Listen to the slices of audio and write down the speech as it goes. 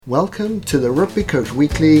Welcome to the Rugby Coach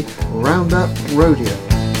Weekly Roundup Rodeo.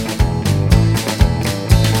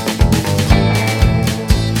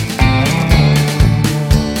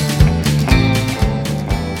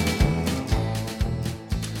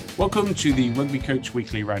 Welcome to the Rugby Coach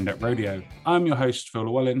Weekly Roundup Rodeo. I'm your host, Phil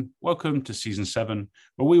Llewellyn. Welcome to Season 7,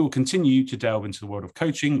 where we will continue to delve into the world of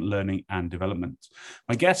coaching, learning and development.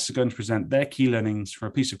 My guests are going to present their key learnings from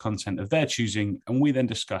a piece of content of their choosing, and we then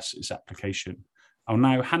discuss its application. I'll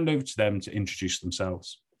now hand over to them to introduce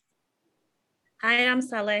themselves. Hi, I'm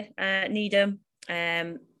Sally Needham.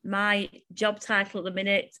 My job title at the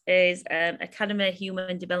minute is Academy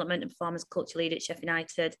Human Development and Performance Culture Lead at Sheffield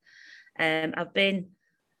United. I've been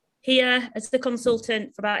here as the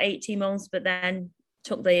consultant for about 18 months, but then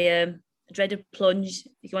took the dreaded plunge,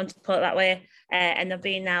 if you want to put it that way, and I've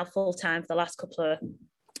been now full-time for the last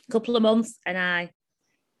couple of months, and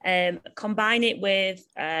I combine it with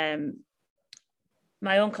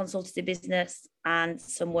my own consultancy business and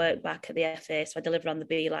some work back at the FA. So I deliver on the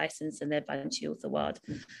B licence and the Advanced Youth Award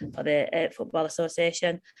for the Football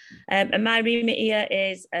Association. And my remit here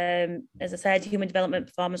is, as I said, human development,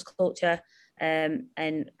 performance culture.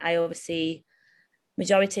 And I oversee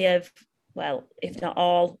majority of, well, if not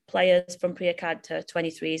all, players from pre-acad to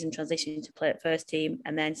 23s and transitioning to play at first team,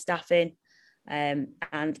 and then staffing. And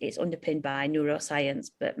it's underpinned by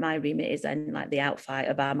neuroscience, but my remit is then like the outfight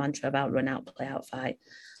of our mantra about run out, play out, fight.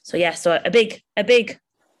 So yeah, so a big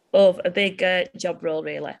job role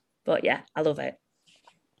really, but yeah, I love it.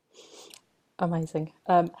 Amazing.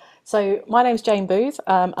 So my name's Jane Booth,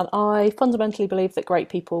 and I fundamentally believe that great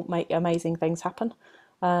people make amazing things happen.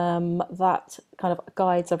 That kind of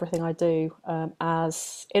guides everything I do,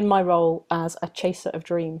 as in my role as a chaser of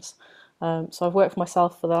dreams. So I've worked for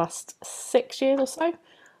myself for the last 6 years or so,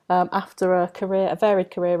 after a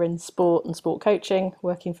varied career in sport and sport coaching,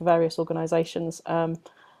 working for various organisations. And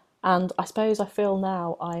I suppose I feel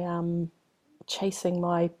now I am chasing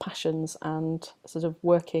my passions and sort of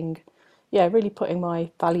working, really putting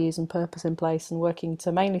my values and purpose in place and working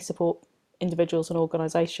to mainly support individuals and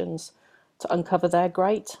organisations to uncover their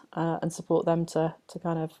great, and support them to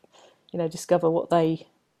kind of, discover what they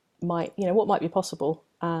might, what might be possible,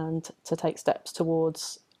 and to take steps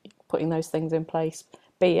towards putting those things in place,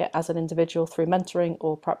 be it as an individual through mentoring,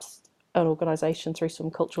 or perhaps an organisation through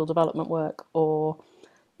some cultural development work, or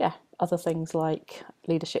other things like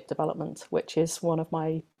leadership development, which is one of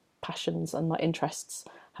my passions and my interests,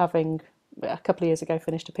 having a couple of years ago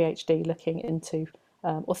finished a PhD looking into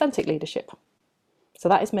authentic leadership. So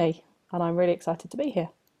that is me, and I'm really excited to be here.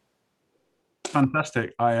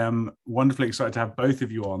 Fantastic. I am wonderfully excited to have both of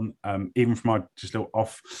you on, even from our just little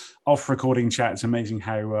off recording chat. It's amazing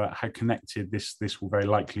how connected this will very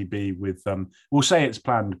likely be with, we'll say it's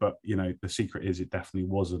planned, but the secret is it definitely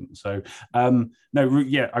wasn't. So I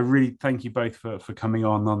really thank you both for coming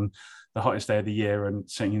on the hottest day of the year and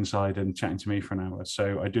sitting inside and chatting to me for an hour.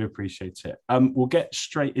 So I do appreciate it. We'll get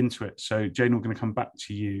straight into it. So Jane, we're going to come back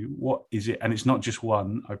to you. What is it? And it's not just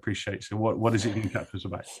one, I appreciate. So what is it you can chat to us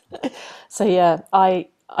about? So yeah, I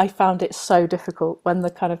found it so difficult when the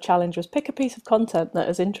kind of challenge was pick a piece of content that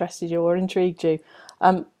has interested you or intrigued you.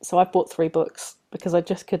 So I bought 3 books because I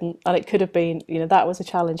just couldn't, and it could have been, that was a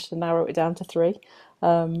challenge to narrow it down to 3,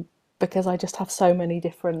 because I just have so many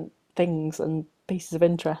different things and pieces of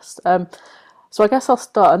interest. So I guess I'll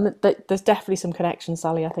start, and there's definitely some connection,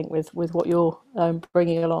 Sally, I think, with what you're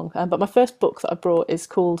bringing along. But my first book that I brought is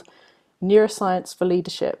called Neuroscience for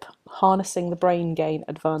Leadership: Harnessing the Brain Gain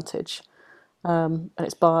Advantage. And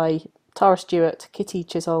it's by Tara Stewart, Kitty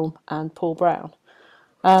Chisholm and Paul Brown.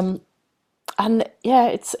 And yeah,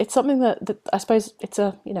 it's something that I suppose it's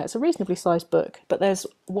a reasonably sized book, but there's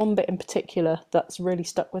one bit in particular that's really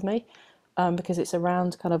stuck with me, because it's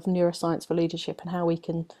around kind of neuroscience for leadership and how we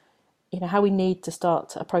can, how we need to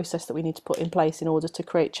start a process that we need to put in place in order to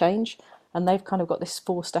create change. And they've kind of got this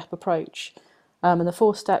 4-step approach. And the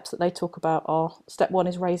 4 steps that they talk about are: step 1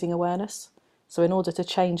 is raising awareness. So in order to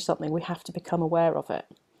change something, we have to become aware of it.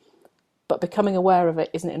 But becoming aware of it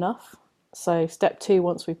isn't enough. So step 2,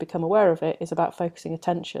 once we've become aware of it, is about focusing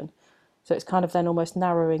attention. So it's kind of then almost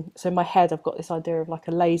narrowing. So in my head, I've got this idea of like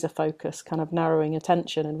a laser focus, kind of narrowing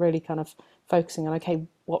attention and really kind of focusing on, okay,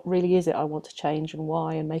 what really is it I want to change and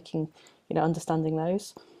why, and making, understanding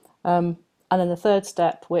those. And then the 3rd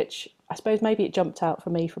step, which I suppose maybe it jumped out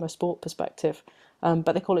for me from a sport perspective,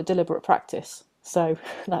 but they call it deliberate practice. So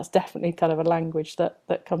that's definitely kind of a language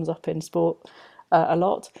that comes up in sport a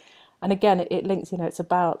lot. And again, it links, it's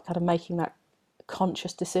about kind of making that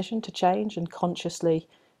conscious decision to change, and consciously,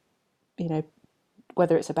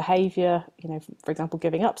 whether it's a behaviour, for example,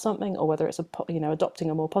 giving up something, or whether it's adopting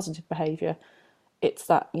a more positive behaviour, it's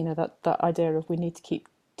that, that idea of we need to keep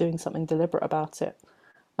doing something deliberate about it.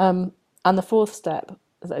 And the fourth step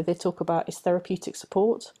that they talk about is therapeutic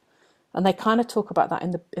support. And they kind of talk about that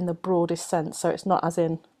in the broadest sense. So it's not as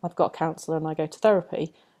in I've got a counsellor and I go to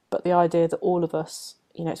therapy, but the idea that all of us,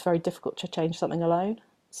 it's very difficult to change something alone.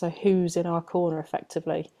 So who's in our corner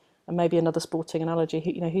effectively? And maybe another sporting analogy,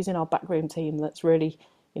 who's in our backroom team that's really,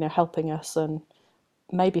 helping us and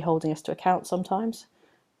maybe holding us to account sometimes,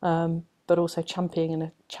 but also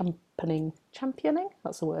championing,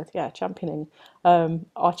 that's the word, championing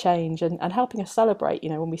our change and helping us celebrate,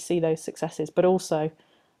 when we see those successes, but also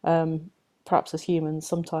perhaps as humans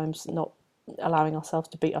sometimes not allowing ourselves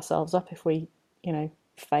to beat ourselves up if we,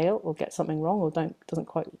 fail or get something wrong or doesn't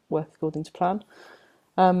quite work according to plan.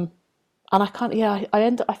 And I can't,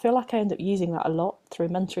 I feel like I end up using that a lot through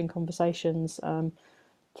mentoring conversations,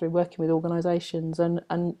 through working with organisations and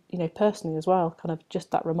personally as well, kind of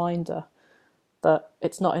just that reminder that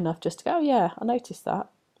it's not enough just to go, oh yeah, I noticed that.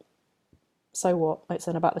 So what? It's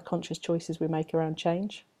then about the conscious choices we make around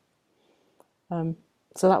change. So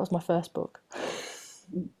that was my first book.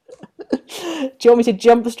 Do you want me to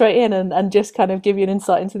jump straight in and just kind of give you an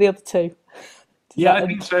insight into the other two? I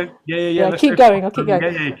think so. Yeah. Keep going. I'll keep going.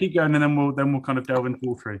 Yeah. Keep going, and then we'll kind of delve into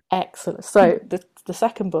all three. Excellent. So the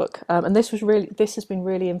second book, and this has been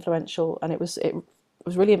really influential, and it was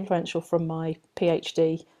really influential from my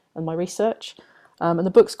PhD and my research. And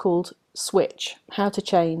the book's called Switch: How to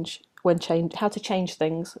Change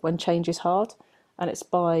Things When Change is Hard, and it's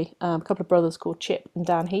by a couple of brothers called Chip and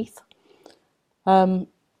Dan Heath.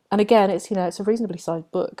 And again, it's a reasonably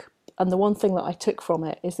sized book. And the one thing that I took from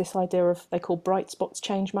it is this idea of, they call bright spots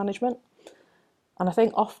change management. And I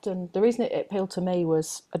think often the reason it appealed to me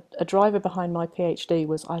was a driver behind my PhD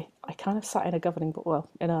was I kind of sat in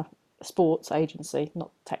in a sports agency, not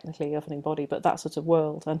technically a governing body, but that sort of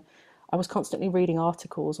world. And I was constantly reading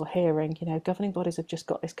articles or hearing, governing bodies have just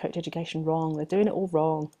got this coach education wrong. They're doing it all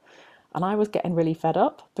wrong. And I was getting really fed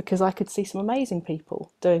up because I could see some amazing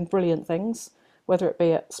people doing brilliant things, whether it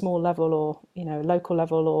be at small level or, local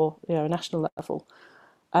level or, national level.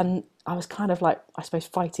 And I was kind of like, I suppose,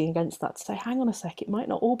 fighting against that to say, hang on a sec, it might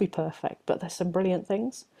not all be perfect, but there's some brilliant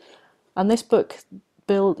things. And this book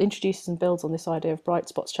introduces and builds on this idea of bright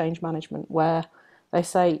spots change management, where they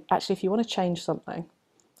say, actually, if you want to change something,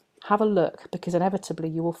 have a look, because inevitably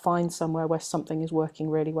you will find somewhere where something is working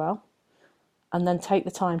really well. And then take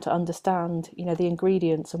the time to understand, the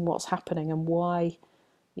ingredients and what's happening and why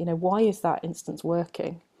is that instance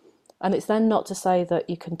working. And it's then not to say that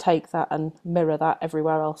you can take that and mirror that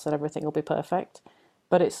everywhere else and everything will be perfect,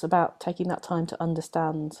 but it's about taking that time to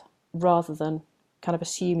understand rather than kind of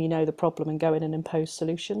assume the problem and go in and impose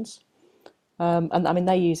solutions. And I mean,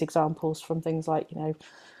 they use examples from things like,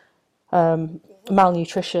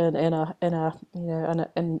 malnutrition in a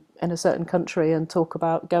certain country, and talk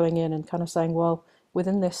about going in and kind of saying, well,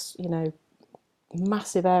 within this,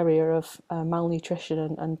 massive area of malnutrition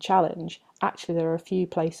and challenge, actually there are a few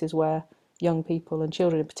places where young people and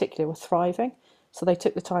children in particular were thriving. So they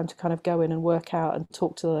took the time to kind of go in and work out and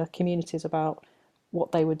talk to the communities about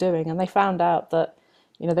what they were doing, and they found out that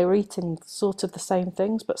they were eating sort of the same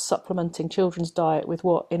things but supplementing children's diet with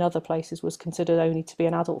what in other places was considered only to be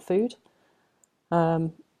an adult food.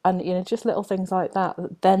 And just little things like that.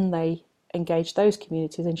 Then they engage those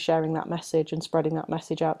communities in sharing that message and spreading that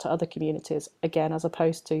message out to other communities, again, as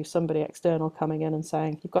opposed to somebody external coming in and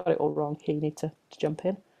saying, you've got it all wrong, here you need to jump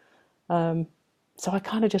in. So I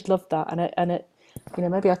kind of just loved that, and it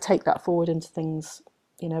maybe I take that forward into things,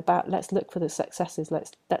 about let's look for the successes,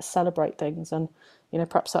 let's celebrate things, and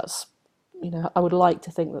perhaps that's, I would like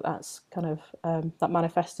to think that that's kind of that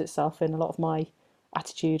manifests itself in a lot of my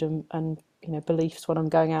attitude and beliefs when I'm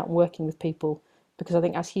going out and working with people, because I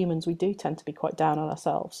think as humans we do tend to be quite down on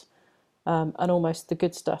ourselves, and almost the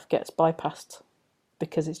good stuff gets bypassed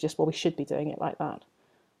because it's just, well, we should be doing it like that.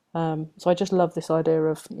 So I just love this idea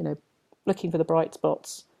of looking for the bright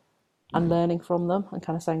spots and learning from them, and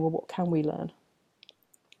kind of saying, well, what can we learn?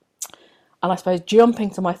 And I suppose jumping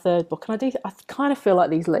to my third book, and I kind of feel like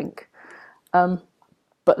these link,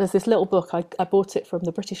 but there's this little book, I bought it from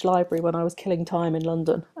the British Library when I was killing time in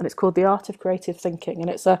London, and it's called The Art of Creative Thinking, and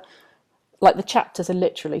it's the chapters are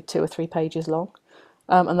literally 2 or 3 pages long,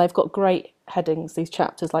 and they've got great headings, these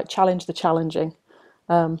chapters, like challenge the challenging,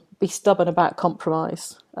 be stubborn about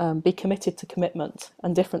compromise, be committed to commitment,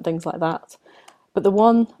 and different things like that. But the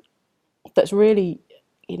one that's really,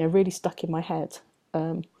 really stuck in my head,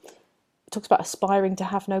 talks about aspiring to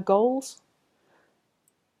have no goals.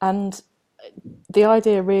 And the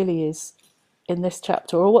idea really is, in this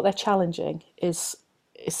chapter, or what they're challenging, is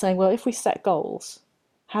saying, well, if we set goals,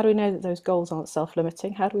 How do we know that those goals aren't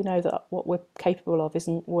self-limiting? How do we know that what we're capable of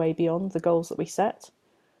isn't way beyond the goals that we set?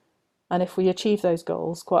 And if we achieve those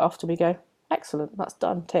goals, quite often we go, excellent, that's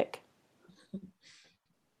done, tick.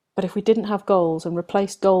 But if we didn't have goals and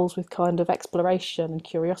replaced goals with kind of exploration and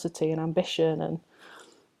curiosity and ambition, and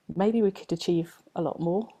maybe we could achieve a lot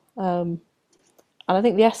more. And I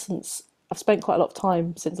think the essence, I've spent quite a lot of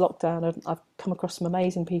time since lockdown, and I've come across some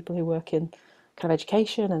amazing people who work in kind of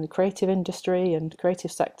education and the creative industry and creative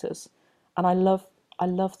sectors. And I love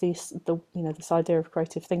this idea of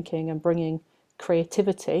creative thinking and bringing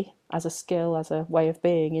creativity as a skill, as a way of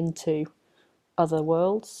being, into other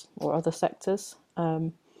worlds or other sectors.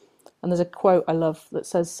 And there's a quote I love that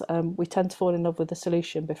says, we tend to fall in love with the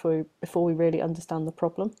solution before we really understand the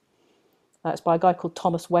problem. It's by a guy called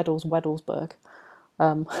Thomas Weddelsberg.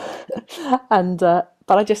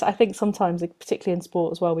 But I think sometimes, particularly in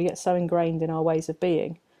sport as well, we get so ingrained in our ways of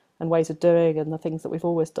being and ways of doing and the things that we've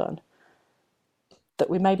always done, that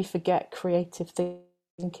we maybe forget creative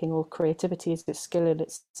thinking or creativity is a skill in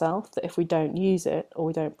itself, that if we don't use it or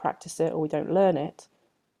we don't practice it or we don't learn it,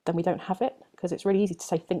 then we don't have it. Because it's really easy to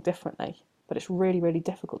say think differently, but it's really, really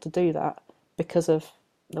difficult to do that because of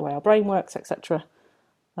the way our brain works, etc.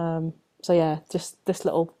 So yeah, just this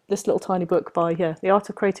little tiny book by The Art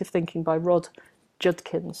of Creative Thinking by Rod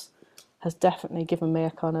Judkins has definitely given me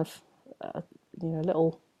a kind of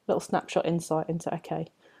little snapshot insight into, okay,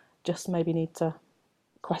 just maybe need to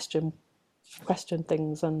question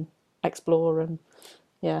things and explore, and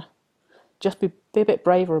just be a bit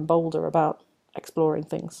braver and bolder about exploring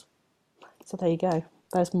things. So there you go.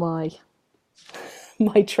 There's my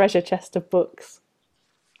treasure chest of books.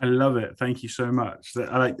 I love it. Thank you so much.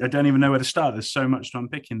 I don't even know where to start. There's so much to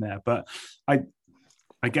unpick in there. But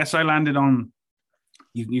I guess I landed on,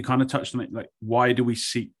 you kind of touched on it, like, why do we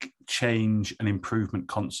seek change and improvement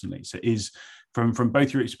constantly? So is from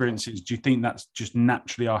both your experiences, do you think that's just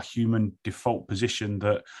naturally our human default position,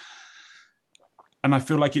 that, and I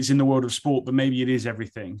feel like it's in the world of sport, but maybe it is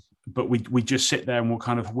everything, but we just sit there and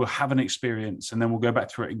we'll have an experience and then we'll go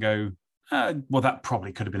back through it and go, well, that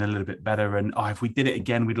probably could have been a little bit better. And if we did it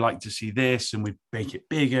again, we'd like to see this, and we'd make it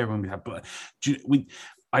bigger. And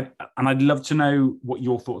I'd love to know what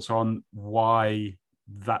your thoughts are on why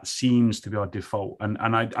that seems to be our default. And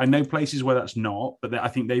I know places where that's not, but I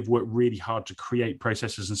think they've worked really hard to create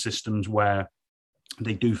processes and systems where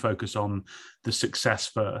they do focus on the success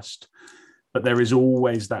first. But there is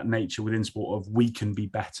always that nature within sport of we can be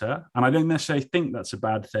better. And I don't necessarily think that's a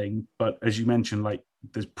bad thing. But as you mentioned, like,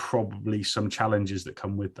 there's probably some challenges that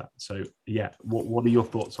come with that. So, yeah, what are your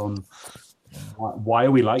thoughts on why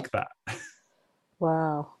are we like that?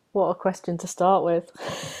 Wow, what a question to start with.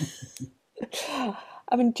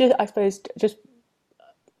 I mean, I suppose just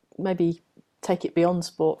maybe take it beyond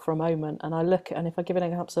sport for a moment. And and if I give an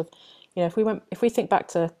example of, if we think back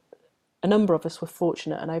to, a number of us were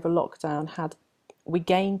fortunate and over lockdown we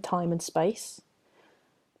gained time and space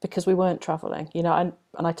because we weren't travelling, and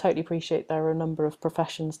I totally appreciate there are a number of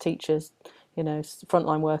professions, teachers,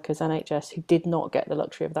 frontline workers, NHS, who did not get the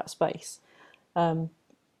luxury of that space. And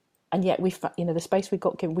yet the space we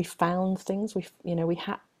got given, we found things, we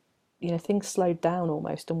had, things slowed down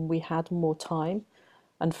almost, and we had more time.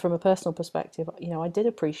 And from a personal perspective, I did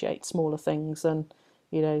appreciate smaller things, and,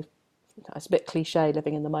 it's a bit cliche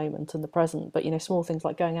living in the moment and the present, but small things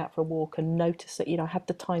like going out for a walk and notice that I had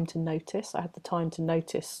the time to notice. I had the time to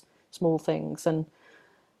notice small things, and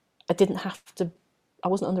I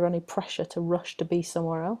wasn't under any pressure to rush to be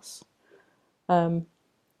somewhere else.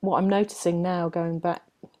 What I'm noticing now, going back,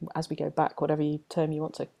 as we go back, whatever term you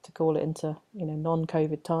want to call it, into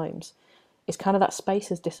non-COVID times, is kind of that space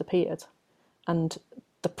has disappeared, and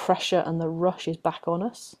the pressure and the rush is back on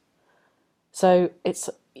us. So it's,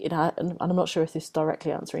 and I'm not sure if this is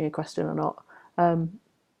directly answering your question or not,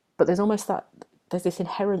 but there's this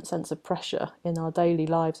inherent sense of pressure in our daily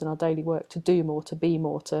lives and our daily work to do more, to be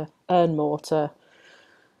more, to earn more, to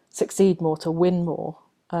succeed more, to win more,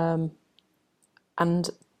 and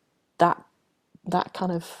that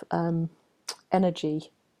kind of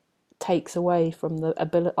energy takes away from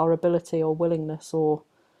our ability or willingness or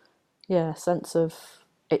sense of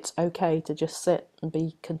it's okay to just sit and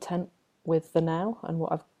be content with the now and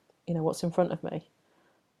what's in front of me.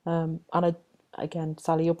 And again,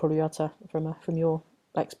 Sally, you'll probably be able to, from your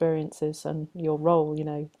experiences and your role,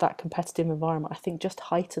 that competitive environment, I think, just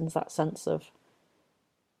heightens that sense of,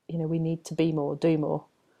 we need to be more, do more,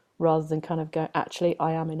 rather than kind of go, actually,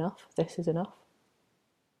 I am enough. This is enough.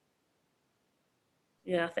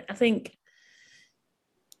 Yeah, I think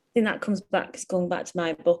that comes back. It's going back to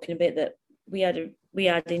my book in a bit, that we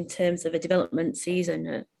had in terms of a development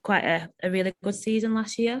season quite a really good season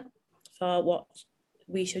last year for what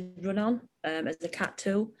we should run on as a Cat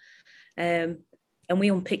 2, and we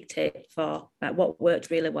unpicked it for like what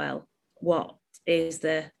worked really well, what is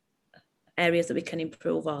the areas that we can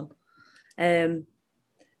improve on.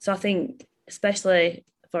 So I think especially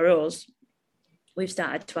for us, we've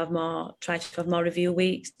started to try to have more review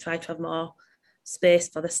weeks, try to have more space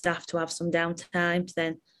for the staff to have some downtime.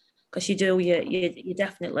 Then, because you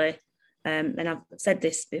definitely, and I've said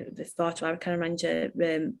this before to our camera manager,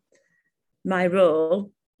 my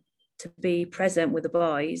role to be present with the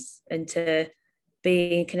boys and to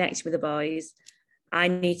be in connection with the boys, I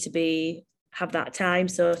need to have that time.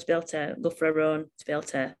 So to be able to go for a run, to be able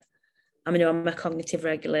to, I'm a cognitive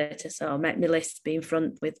regulator, so I'll make my list, be in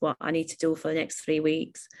front with what I need to do for the next 3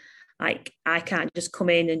 weeks. Like, I can't just come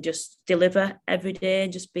in and just deliver every day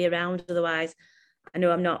and just be around. Otherwise, I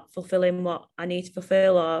know I'm not fulfilling what I need to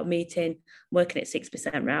fulfill or working at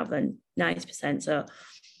 6% rather than 90%. So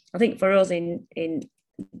I think for us,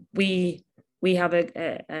 we have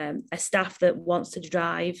a staff that wants to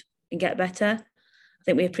drive and get better. I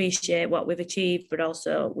think we appreciate what we've achieved, but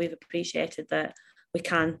also we've appreciated that we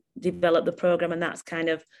can develop the programme, and that's kind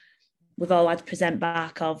of, we've all had to present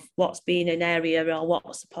back of what's been an area or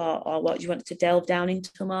what support or what you want to delve down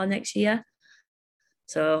into more next year.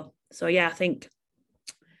 So yeah, I think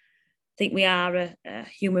we are a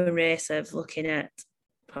human race of looking at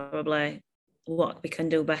probably what we can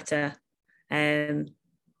do better, and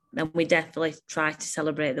we definitely try to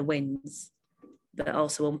celebrate the wins, but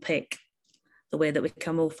also unpick the way that we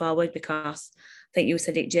can move forward, because I think you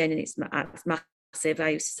said it, Jane, and it's massive. I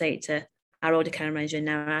used to say it to our older camera manager and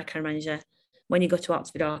now our camera manager, when you go to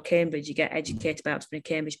Oxford or Cambridge, you get educated about Oxford and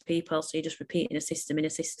Cambridge people, so you're just repeating a system,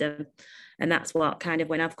 and that's what kind of,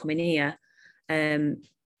 when I've come in here,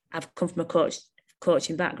 I've come from a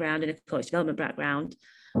coaching background and a coach development background,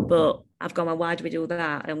 but I've gone, well, why do we do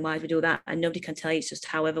that and why do we do that, and nobody can tell you, it's just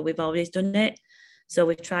however we've always done it. So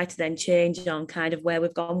we've tried to then change on kind of where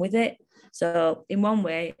we've gone with it. So in one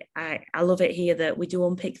way, I love it here that we do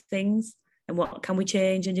unpick things and what can we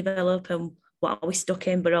change and develop and what are we stuck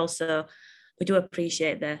in, but also we do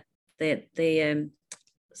appreciate the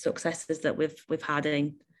successes that we've had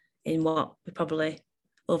in what we probably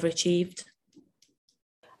overachieved.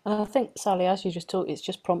 I think, Sally, as you just talked, it's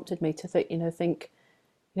just prompted me to think,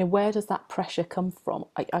 where does that pressure come from?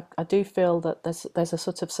 I do feel that there's a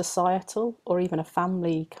sort of societal or even a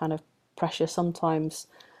family kind of pressure sometimes,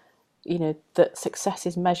 that success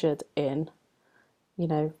is measured in,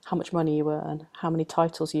 how much money you earn, how many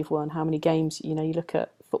titles you've won, how many games, you look at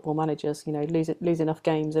football managers, lose enough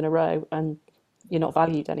games in a row and you're not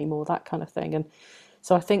valued anymore, that kind of thing. And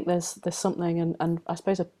so I think there's something, and I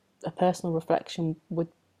suppose a personal reflection would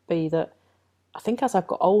be that I think as I've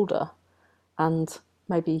got older and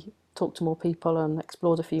maybe talked to more people and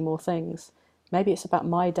explored a few more things, maybe it's about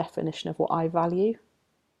my definition of what I value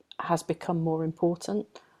has become more important.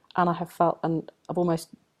 And I have felt, and I've almost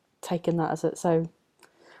taken that as so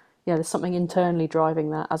there's something internally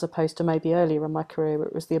driving that, as opposed to maybe earlier in my career where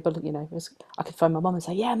it was the ability, I could phone my mum and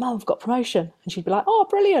say, yeah, Mum, I've got promotion. And she'd be like, oh,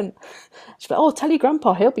 brilliant. She'd be like, oh, tell your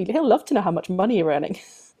grandpa, he'll love to know how much money you're earning.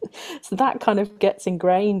 So that kind of gets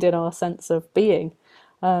ingrained in our sense of being.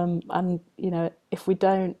 And, if we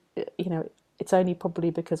don't, it's only probably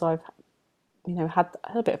because I've, had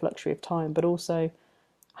a bit of luxury of time, but also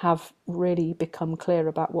have really become clear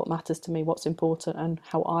about what matters to me, what's important, and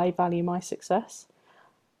how I value my success.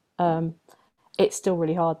 It's still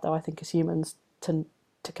really hard, though, I think, as humans to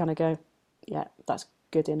kind of go, yeah, that's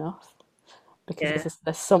good enough, because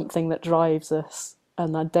there's something that drives us,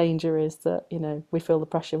 and the danger is that we feel the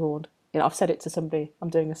pressure on. I've said it to somebody. I'm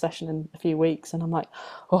doing a session in a few weeks, and I'm like,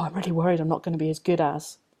 oh, I'm really worried I'm not going to be as good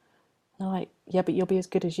as. And they're like, yeah, but you'll be as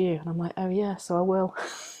good as you. And I'm like, oh yeah, so I will.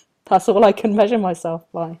 That's all I can measure myself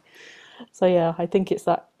by. So yeah, I think it's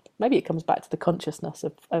that. Maybe it comes back to the consciousness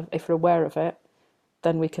of if we're aware of it,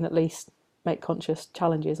 then we can at least make conscious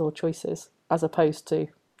challenges or choices, as opposed to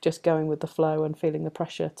just going with the flow and feeling the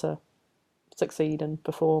pressure to succeed and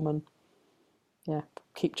perform and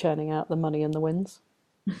keep churning out the money and the wins.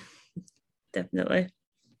 Definitely.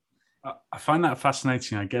 I find that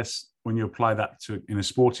fascinating, I guess, when you apply that to, in a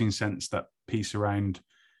sporting sense, that piece around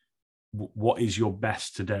what is your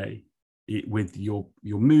best today, with your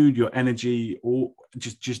mood, your energy, or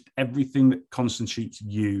just everything that constitutes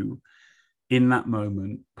you in that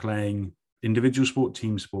moment, playing individual sport,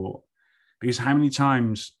 team sport. Because how many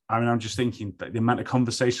times, I'm just thinking that the amount of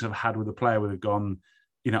conversations I've had with a player would have gone,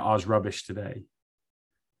 I was rubbish today.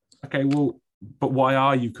 Okay, well, but why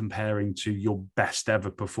are you comparing to your best ever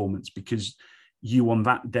performance? Because you on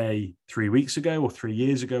that day 3 weeks ago or 3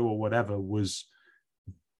 years ago or whatever was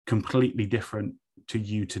completely different to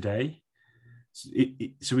you today.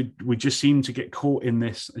 So we just seem to get caught in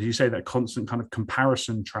this, as you say, that constant kind of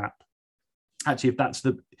comparison trap. Actually,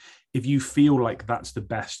 if you feel like that's the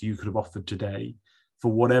best you could have offered today,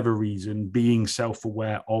 for whatever reason, being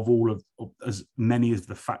self-aware of all of as many of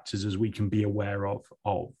the factors as we can be aware of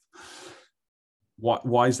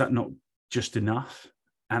why is that not just enough?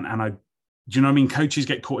 And do you know what I mean? Coaches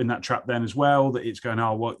get caught in that trap then as well, that it's going,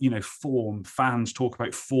 oh, well, form, fans talk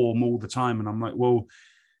about form all the time. And I'm like, well,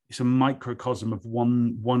 it's a microcosm of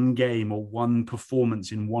one game or one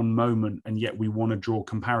performance in one moment. And yet we want to draw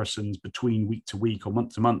comparisons between week to week or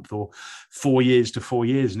month to month or 4 years to 4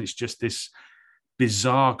 years. And it's just this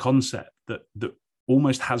bizarre concept that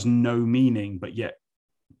almost has no meaning, but yet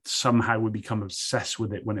somehow we become obsessed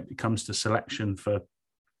with it when it comes to selection for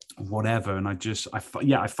whatever. And I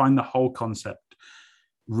find the whole concept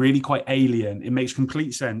really quite alien. It makes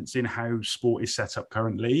complete sense in how sport is set up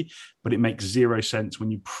currently, but it makes zero sense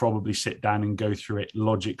when you probably sit down and go through it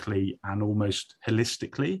logically and almost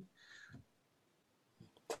holistically.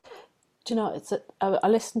 Do you know, I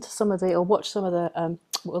listened to watched some of the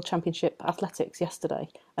World Championship athletics yesterday,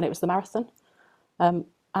 and it was the marathon. And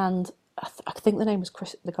I think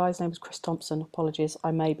the guy's name was Chris Thompson. Apologies,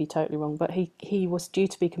 I may be totally wrong, but he was due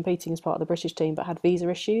to be competing as part of the British team, but had visa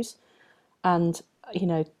issues. And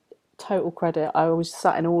total credit. I was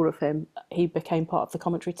sat in awe of him. He became part of the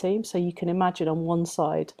commentary team, so you can imagine on one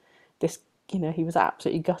side, this he was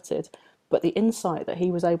absolutely gutted, but the insight that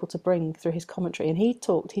he was able to bring through his commentary, and he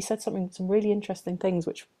said some really interesting things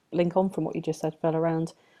which link on from what you just said, Phil,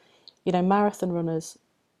 around marathon runners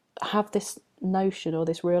have this notion or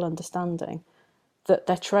this real understanding that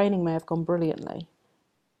their training may have gone brilliantly,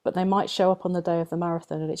 but they might show up on the day of the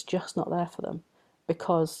marathon and it's just not there for them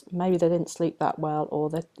because maybe they didn't sleep that well or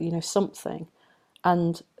that something.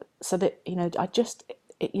 And so that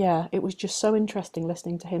it was just so interesting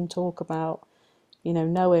listening to him talk about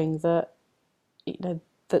knowing that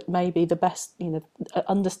that maybe the best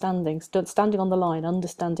understanding, standing on the line,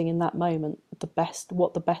 understanding in that moment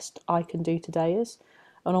what the best I can do today is,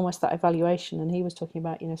 and almost that evaluation. And he was talking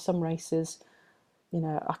about some races,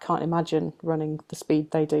 I can't imagine running the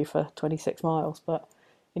speed they do for 26 miles, but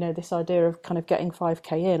this idea of kind of getting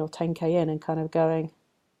 5k in or 10k in and kind of going,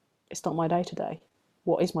 it's not my day today,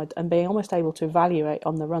 and being almost able to evaluate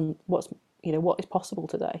on the run what is possible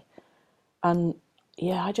today. And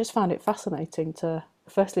I just found it fascinating to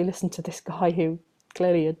firstly listen to this guy who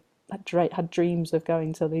clearly had dreams of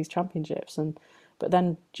going to these championships, but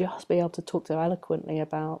then just be able to talk so eloquently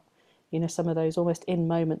about some of those almost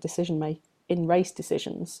in-moment in race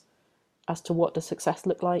decisions as to what does success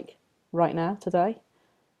look like right now today,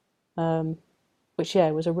 which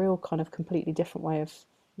was a real kind of completely different way of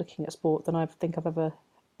looking at sport than I think I've ever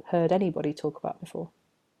heard anybody talk about before.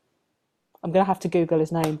 I'm going to have to Google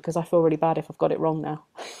his name because I feel really bad if I've got it wrong now.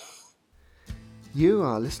 You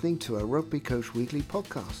are listening to a Rugby Coach Weekly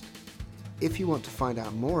podcast. If you want to find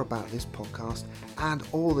out more about this podcast and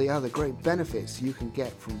all the other great benefits you can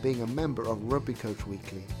get from being a member of Rugby Coach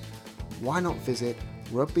Weekly, why not visit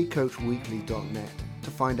rugbycoachweekly.net to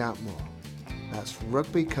find out more. That's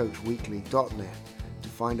rugbycoachweekly.net to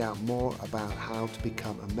find out more about how to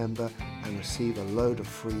become a member and receive a load of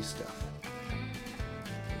free stuff.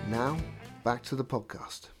 Now, back to the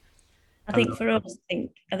podcast. I think for us,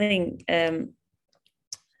 I think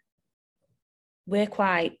we're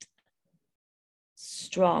quite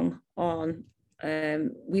strong on,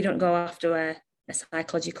 we don't go after a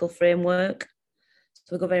psychological framework.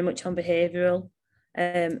 So we go very much on behavioural.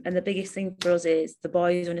 And the biggest thing for us is the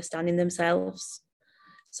boys understanding themselves.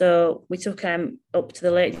 So we took them up to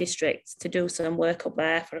the Lake District to do some work up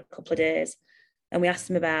there for a couple of days. And we asked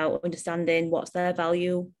them about understanding what's their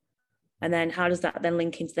value, and then how does that then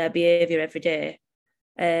link into their behaviour every day,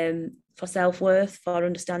 for self-worth, for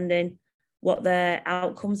understanding what their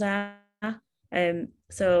outcomes are.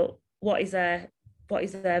 So what is their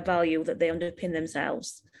value that they underpin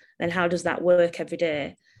themselves, and how does that work every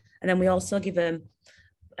day? And then we also give them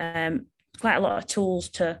quite a lot of tools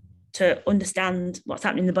to understand what's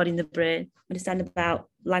happening in the body and the brain, understand about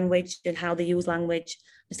language and how they use language,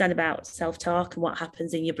 understand about self-talk and what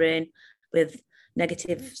happens in your brain with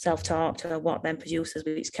negative self-talk to what then produces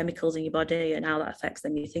which chemicals in your body and how that affects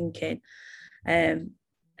then your thinking. And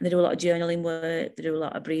they do a lot of journaling work, they do a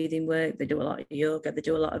lot of breathing work, they do a lot of yoga, they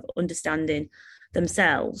do a lot of understanding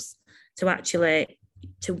themselves to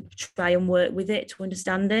try and work with it, to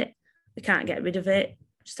understand it. We can't get rid of it.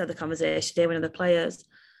 Just had the conversation today with one of the players,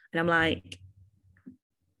 and I'm like,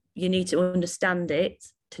 you need to understand it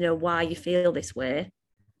to know why you feel this way,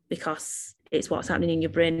 because it's what's happening in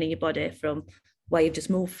your brain and your body from where you've just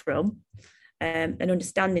moved from. And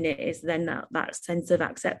understanding it is then that sense of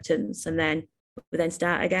acceptance, and then we then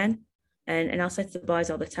start again. And I'll say to the boys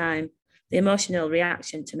all the time, the emotional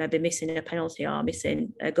reaction to maybe missing a penalty or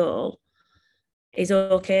missing a goal is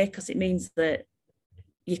okay, because it means that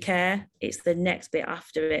you care. It's the next bit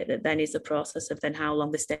after it that then is the process of then how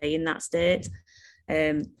long they stay in that state.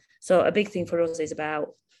 So a big thing for us is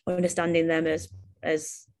about understanding them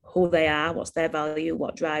as who they are, what's their value,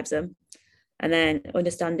 what drives them, and then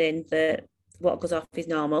understanding that what goes off is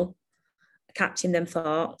normal, catching them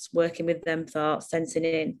thoughts, working with them thoughts, sensing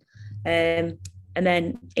in. And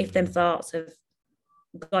then if them thoughts have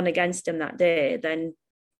gone against them that day, then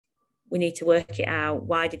we need to work it out.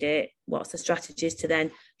 Why did it? What's the strategies to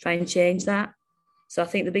then try and change that? So I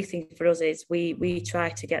think the big thing for us is we try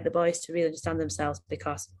to get the boys to really understand themselves,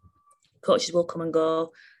 because coaches will come and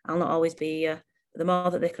go. I'll not always be here. But the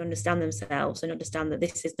more that they can understand themselves and understand that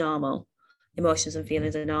this is normal, emotions and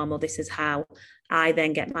feelings are normal. This is how I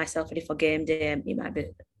then get myself ready for game day. It might be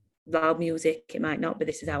loud music. It might not, but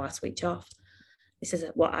this is how I switch off. This is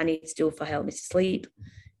what I need to do for help me to sleep.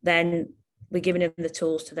 Then we're giving them the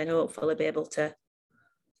tools to then hopefully be able to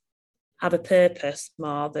have a purpose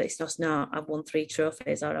more, that it's just not, I've won 3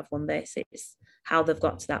 trophies or I've won this. It's how they've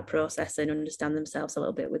got to that process and understand themselves a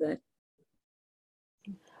little bit with it.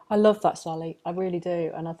 I love that, Sally. I really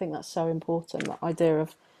do. And I think that's so important, that idea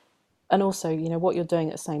of, and also, you know, what you're doing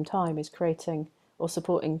at the same time is creating or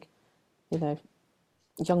supporting, you know,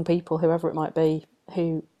 young people, whoever it might be,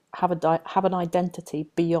 who have an identity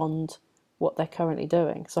beyond what they're currently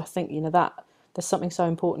doing. So I think, you know, that there's something so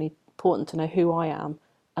important to know who I am,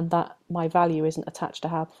 and that my value isn't attached to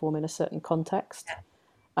how I perform in a certain context.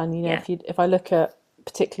 And, you know, if I look at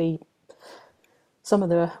particularly some of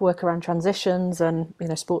the work around transitions and, you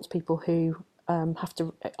know, sports people who have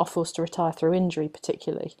to are forced to retire through injury,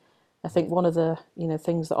 particularly, I think one of the, you know,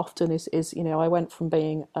 things that often is, you know, I went from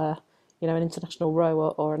being you know, an international rower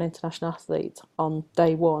or an international athlete on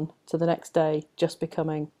day one to the next day just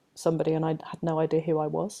becoming somebody, and I had no idea who I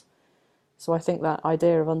was. So I think that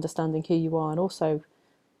idea of understanding who you are, and also,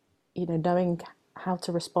 you know, knowing how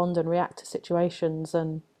to respond and react to situations,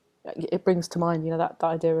 and it brings to mind, you know, that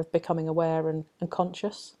idea of becoming aware and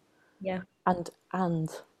conscious. Yeah. And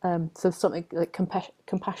so something like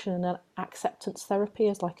compassion and acceptance therapy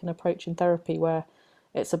is like an approach in therapy where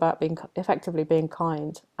it's about effectively being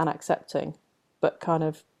kind and accepting, but kind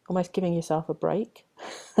of almost giving yourself a break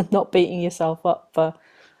and not beating yourself up for,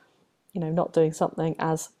 you know, not doing something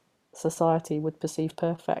as society would perceive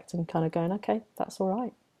perfect, and kind of going, okay, that's all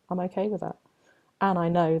right. I'm okay with that. And I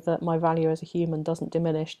know that my value as a human doesn't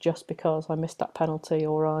diminish just because I missed that penalty,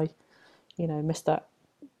 or I, you know, missed that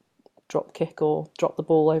drop kick or drop the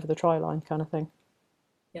ball over the try line kind of thing.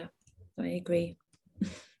 Yeah, I agree.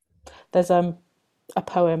 There's a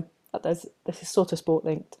poem. This is sort of sport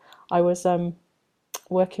linked. I was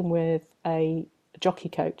working with a jockey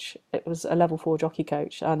coach. It was a level 4 jockey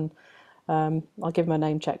coach, and I'll give him a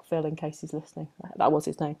name check, Phil, in case he's listening. That was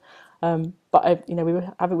his name. But you know, we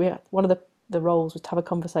were one of the roles was to have a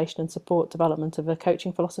conversation and support development of a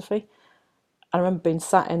coaching philosophy. I remember being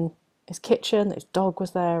sat in his kitchen. His dog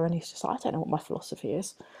was there, and he's just like, I don't know what my philosophy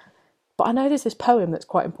is, but I know there's this poem that's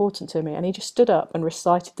quite important to me. And he just stood up and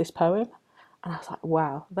recited this poem, and I was like,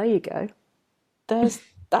 wow, there you go.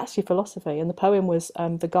 That's your philosophy. And the poem was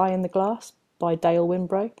The Guy in the Glass by Dale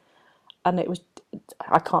Wimbrough. And it was,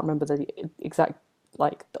 I can't remember the exact,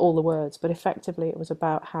 like, all the words, but effectively it was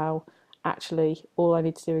about how actually all I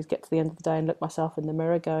need to do is get to the end of the day and look myself in the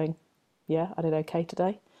mirror going, yeah, I did okay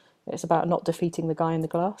today. It's about not defeating the guy in the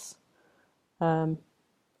glass. And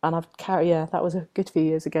that was a good few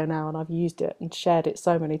years ago now, and I've used it and shared it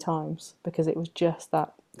so many times because it was just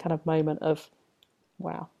that kind of moment of,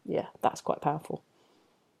 wow, yeah, that's quite powerful.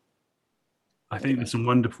 I think there's some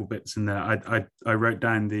wonderful bits in there. I wrote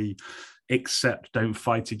down the accept, don't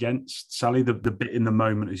fight against, Sally, the bit in the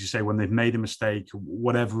moment, as you say, when they've made a mistake,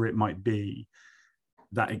 whatever it might be,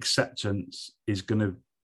 that acceptance is going to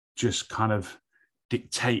just kind of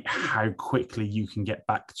dictate how quickly you can get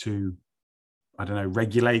back to, I don't know,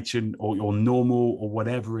 regulation or your normal or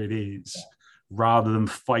whatever it is, rather than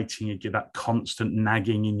fighting it, get that constant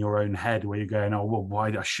nagging in your own head where you're going, oh, well, why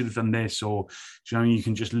I should have done this, or, you know, you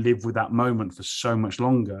can just live with that moment for so much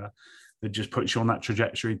longer that just puts you on that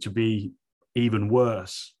trajectory to be even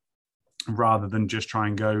worse, rather than just try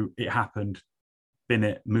and go, it happened, bin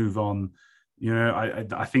it, move on. You know,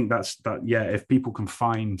 I think that, yeah, if people can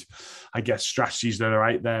find, I guess, strategies that are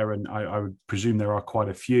out there, and I would presume there are quite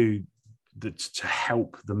a few, to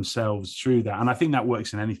help themselves through that. And I think that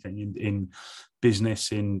works in anything, in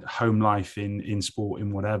business, in home life, in sport,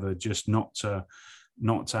 in whatever, just not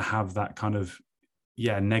to have that kind of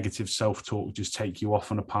negative self-talk just take you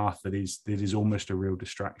off on a path that is almost a real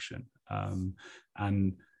distraction.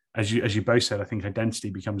 And as you both said, I think identity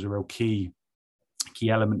becomes a real key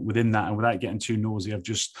element within that. And without getting too noisy, I've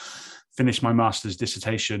just finished my master's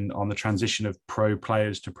dissertation on the transition of pro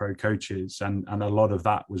players to pro coaches, and a lot of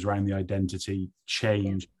that was around the identity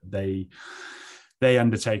change they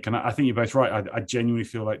undertake. And I think you're both right. I genuinely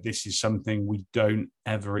feel like this is something we don't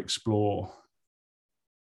ever explore,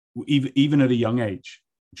 even at a young age.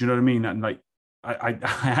 Do you know what I mean? And like, I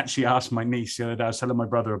actually asked my niece the other day, I was telling my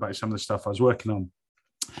brother about some of the stuff I was working on,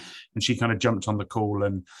 and she kind of jumped on the call,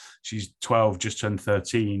 and she's 12, just turned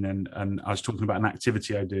 13. And I was talking about an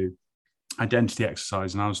activity I do, identity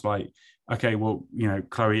exercise. And I was like, okay, well,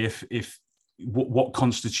 Chloe, if what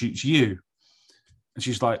constitutes you? And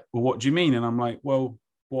she's like, well, what do you mean? And I'm like, well,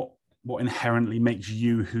 what inherently makes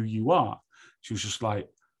you who you are? She was just like,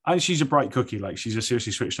 and she's a bright cookie. Like, she's a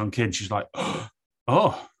seriously switched on kid. She's like,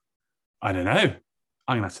 oh, I don't know. I'm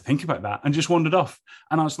going to have to think about that. And just wandered off.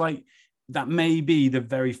 And I was like, that may be the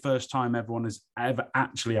very first time everyone has ever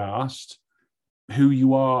actually asked who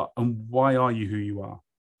you are and why are you who you are.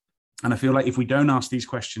 And I feel like if we don't ask these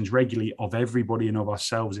questions regularly of everybody and of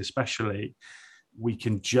ourselves especially, we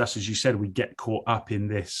can just, as you said, we get caught up in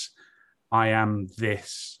this, I am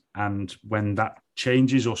this. And when that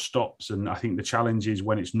changes or stops, and I think the challenge is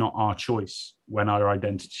when it's not our choice, when our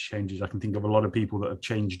identity changes. I can think of a lot of people that have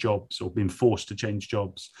changed jobs or been forced to change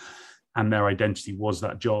jobs, and their identity was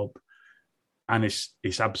that job. And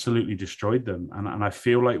it's absolutely destroyed them. And I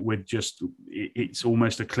feel like it's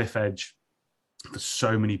almost a cliff edge for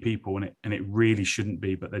so many people, and it really shouldn't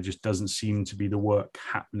be, but there just doesn't seem to be the work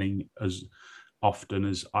happening as often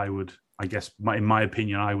as I guess, in my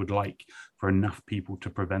opinion, I would like for enough people to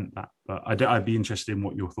prevent that. But I'd be interested in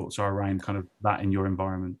what your thoughts are around kind of that in your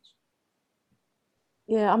environment.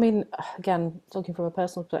 Yeah, I mean, again, talking from a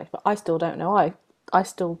personal perspective, but I still don't know. I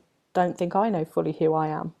still don't think I know fully who I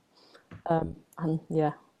am. And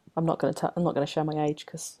yeah, I'm not going to share my age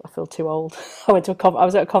because I feel too old. I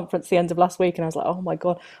was at a conference the end of last week, and I was like, oh my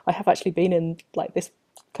God, I have actually been in like this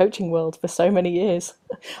coaching world for so many years.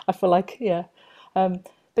 I feel like, yeah.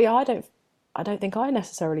 But yeah, I don't think I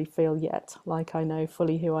necessarily feel yet like I know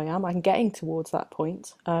fully who I am. I'm getting towards that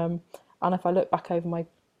point. And if I look back over my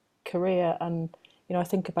career, and I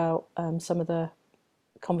think about some of the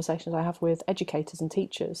conversations I have with educators and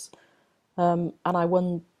teachers, and I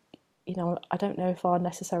wonder, I don't know if our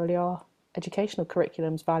educational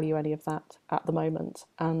curriculums value any of that at the moment.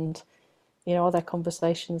 And are there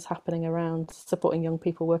conversations happening around supporting young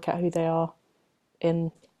people work out who they are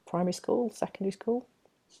in primary school, secondary school?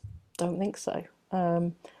 Don't think so.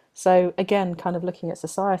 So again, kind of looking at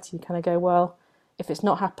society, you kind of go, well, if it's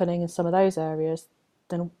not happening in some of those areas,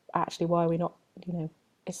 then actually why are we not,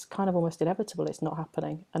 it's kind of almost inevitable it's not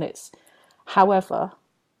happening. And however,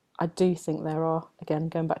 I do think there are, again,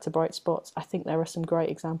 going back to bright spots, I think there are some great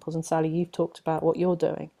examples. And Sally, you've talked about what you're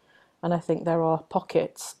doing. And I think there are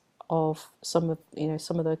pockets of some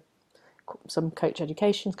coach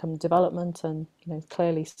education, some development, and,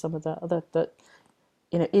 clearly some of the other that,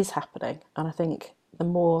 is happening. And I think the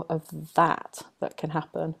more of that can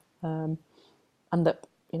happen, and that,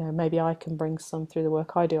 maybe I can bring some through the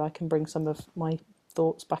work I do, I can bring some of my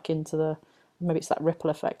thoughts back into maybe it's that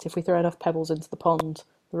ripple effect. If we throw enough pebbles into the pond,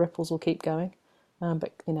 the ripples will keep going.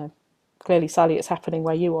 But, clearly, Sally, it's happening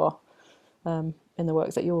where you are, in the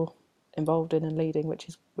work that you're involved in and leading, which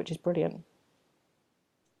is brilliant.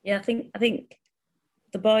 Yeah, I think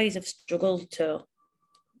the boys have struggled to.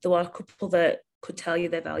 There were a couple that could tell you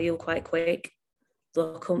their value quite quick. There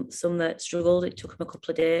were some that struggled. It took them a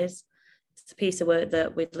couple of days. It's a piece of work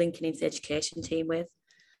that we're linking into the education team with.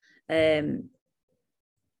 It's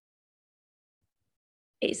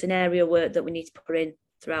an area of work that we need to put in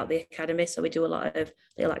throughout the academy. So we do a lot of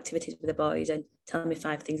little activities with the boys and tell me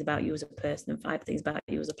 5 things about you as a person and 5 things about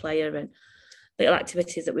you as a player, and little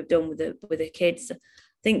activities that we've done with the kids. I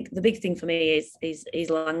think the big thing for me is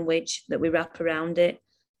language that we wrap around it.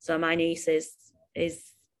 So my niece is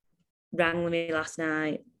rang me last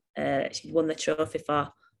night. She won the trophy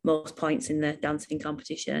for most points in the dancing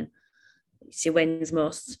competition. She wins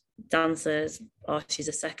most dancers, or she's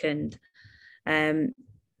a second.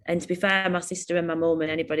 And to be fair, my sister and my mum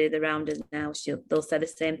and anybody around us now, they'll say the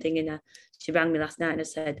same thing. She rang me last night and I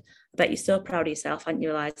said, I bet you're so proud of yourself, hadn't you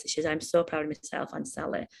realised? She says, I'm so proud of myself and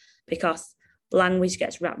Sally, because language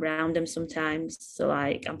gets wrapped around them sometimes. So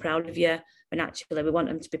like, I'm proud of you, when actually we want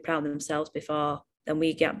them to be proud of themselves before then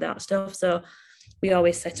we get that stuff. So we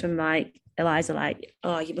always say to him, like, Eliza, like,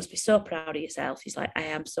 oh, you must be so proud of yourself. He's like, I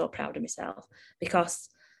am so proud of myself, because,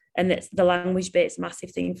 and it's the language bit's a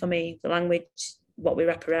massive thing for me. The language, what we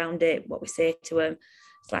wrap around it, what we say to them.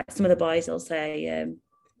 It's like some of the boys will say,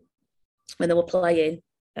 when they were playing,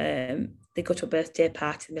 they go to a birthday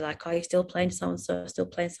party and be like, oh, you're still playing so-and-so, still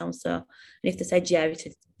playing so-and-so. And if they said, yeah,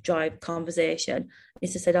 to drive conversation,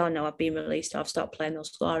 if they said, oh no, I've been released, or I've stopped playing, they'll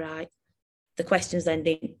go, all right. The questions then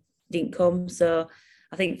didn't come. So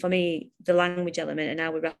I think for me, the language element and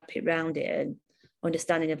how we wrap it around it and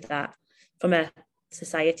understanding of that from a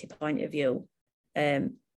society point of view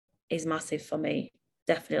is massive for me,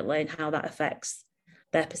 definitely, and how that affects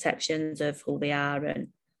their perceptions of who they are and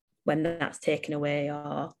when that's taken away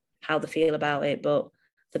or how they feel about it. But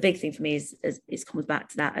the big thing for me is comes back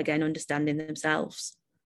to that again, understanding themselves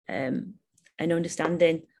and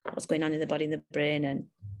understanding what's going on in the body and the brain, and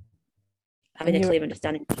having a clear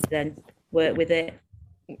understanding to then work with it.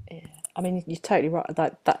 Yeah. I mean, you're totally right.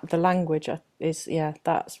 That the language is, yeah,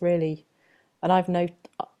 that's really, and I've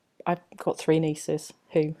got 3 nieces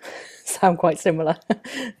who sound quite similar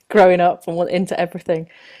growing up and into everything.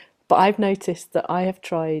 But I've noticed that I have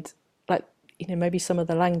tried, like, maybe some of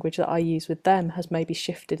the language that I use with them has maybe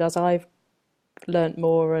shifted as I've learnt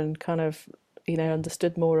more and kind of,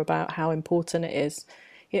 understood more about how important it is.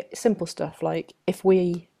 Simple stuff like if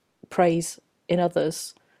we praise in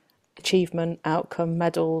others achievement, outcome,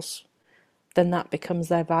 medals, then that becomes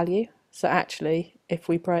their value. So actually, if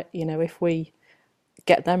we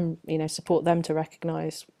get them, support them to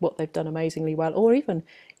recognise what they've done amazingly well, or even,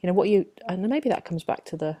 and maybe that comes back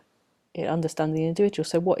to the understanding the individual.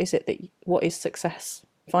 So what is success?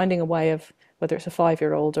 Finding a way of, whether it's a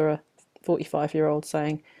 5-year-old or a 45-year-old,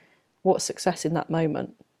 saying what's success in that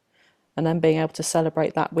moment, and then being able to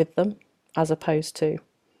celebrate that with them, as opposed to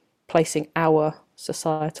placing our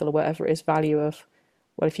societal or whatever it is value of,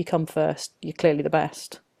 well, if you come first, you're clearly the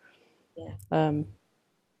best. That's I'm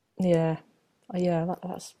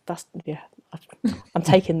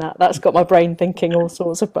taking that. That's got my brain thinking all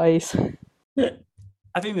sorts of ways.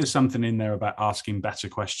 I think there's something in there about asking better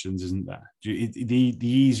questions, isn't there? The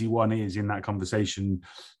easy one is in that conversation,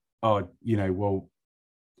 well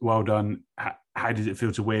done. How did it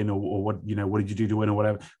feel to win, or what did you do to win, or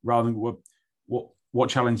whatever? Rather than what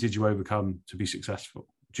challenge did you overcome to be successful?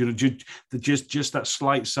 Just that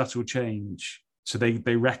slight subtle change, so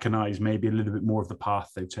they recognise maybe a little bit more of the path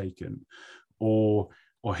they've taken, or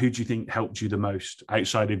who do you think helped you the most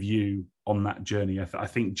outside of you on that journey? I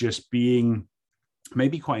think just being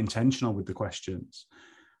maybe quite intentional with the questions,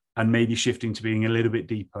 and maybe shifting to being a little bit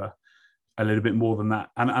deeper, a little bit more than that,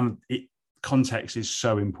 and context is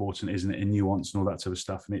so important, isn't it, in nuance and all that sort of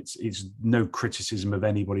stuff. And it's no criticism of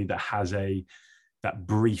anybody that has that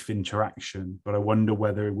brief interaction, but I wonder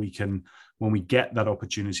whether we can, when we get that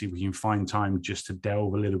opportunity, we can find time just to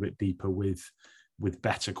delve a little bit deeper with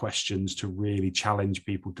better questions, to really challenge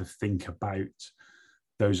people to think about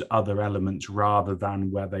those other elements rather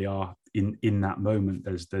than where they are in that moment.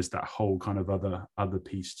 There's that whole kind of other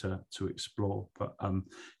piece to explore. But I'm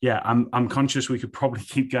conscious we could probably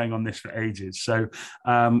keep going on this for ages. So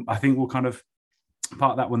I think we'll kind of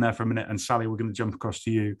park that one there for a minute. And Sally, we're going to jump across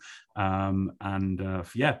to you.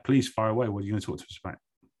 Please fire away. What are you going to talk to us about?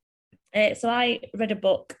 So I read a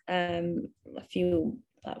book a few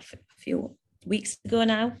weeks ago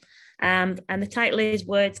now, and the title is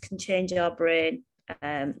 "Words Can Change Your Brain."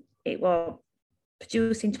 It was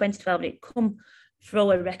produced in 2012, and it come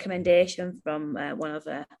through a recommendation from one of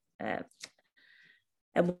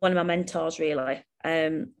my mentors, really.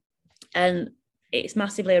 And it's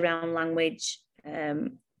massively around language.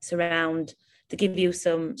 It's around to give you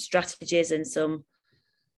some strategies and some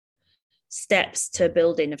steps to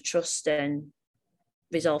building of trust and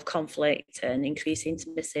resolve conflict and increase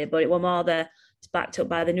intimacy. But it was more it's backed up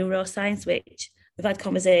by the neuroscience, which we've had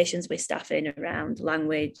conversations with staff in around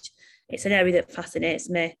language. It's an area that fascinates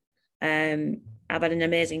me. I've had an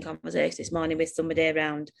amazing conversation this morning with somebody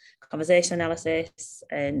around conversation analysis,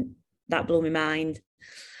 and that blew my mind.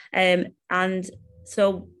 And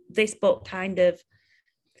so this book kind of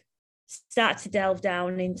started to delve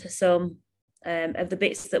down into some of the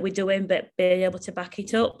bits that we're doing, but being able to back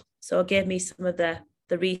it up. So it gave me some of the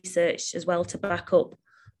research as well to back up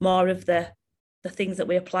more of the things that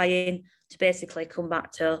we're applying, to basically come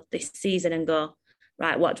back to this season and go,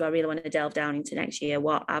 right, what do I really want to delve down into next year?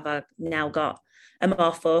 What have I now got a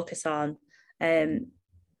more focus on?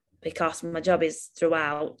 Because my job is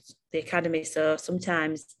throughout the academy. So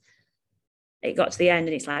sometimes it got to the end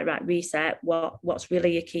and it's like, right, reset. What's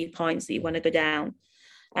really your key points that you want to go down?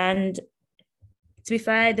 And to be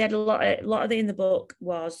fair, they had a lot of it in the book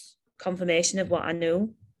was confirmation of what I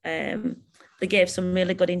knew. They gave some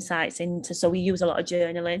really good insights into, so we use a lot of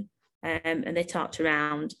journaling, and they talked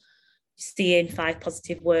around seeing 5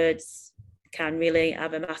 positive words can really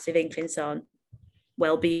have a massive influence on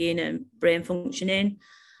well-being and brain functioning.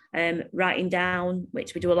 Writing down,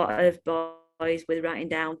 which we do a lot of boys with writing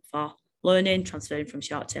down for learning, transferring from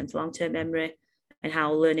short-term to long-term memory, and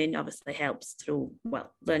how learning obviously helps through,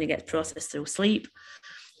 learning gets processed through sleep.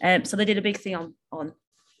 So they did a big thing on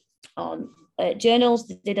journals.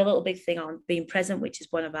 They did a little big thing on being present, which is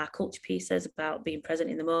one of our culture pieces about being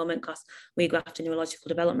present in the moment, because we go after neurological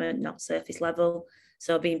development, not surface level.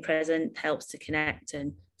 So being present helps to connect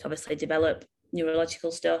and to obviously develop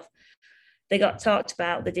neurological stuff. They talked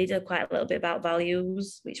about, they did quite a little bit about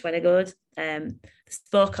values, which were good. They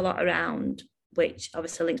spoke a lot around, which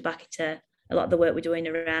obviously links back into a lot of the work we're doing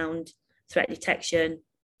around threat detection,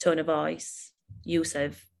 tone of voice, use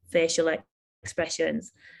of facial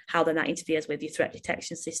expressions, how then that interferes with your threat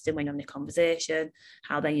detection system when you're in a conversation,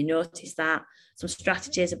 how then you notice that. Some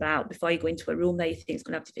strategies about before you go into a room that you think is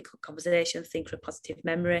going to have difficult conversation, think for a positive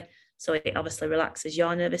memory. So it obviously relaxes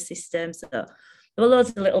your nervous system. So there were loads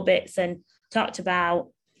of little bits, and talked about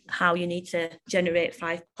how you need to generate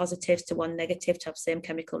 5 positives to 1 negative to have same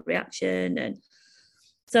chemical reaction. And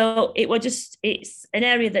so it's an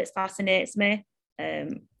area that fascinates me.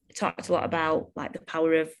 Talked a lot about like the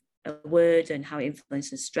power of a word and how it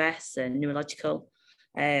influences stress and neurological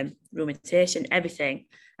rumination, everything.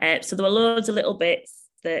 So there were loads of little bits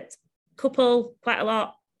that couple quite a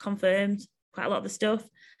lot, confirmed quite a lot of the stuff.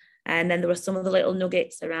 And then there were some of the little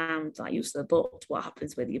nuggets around like use of the book, what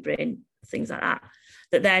happens with your brain, things like that,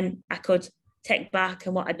 that then I could take back.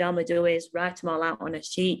 And what I'd normally do is write them all out on a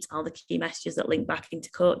sheet, all the key messages that link back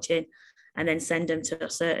into coaching, and then send them to a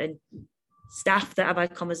certain staff that I've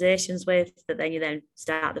had conversations with, that then you then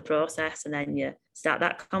start the process, and then you start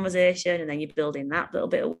that conversation, and then you're building that little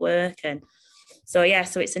bit of work. And so, yeah,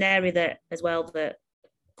 so it's an area that as well that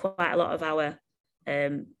quite a lot of our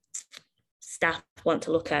staff want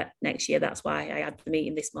to look at next year. That's why I had the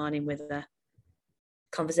meeting this morning with a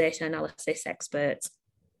conversation analysis expert,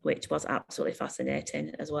 which was absolutely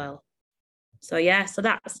fascinating as well. So yeah, so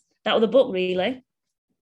that was the book really.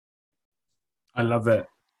 I love it.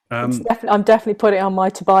 I'm definitely putting it on my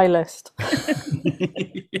to buy list.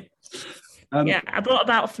 Yeah, I bought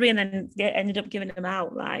about 3 and then ended up giving them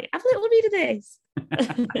out. Like, have a little read of this.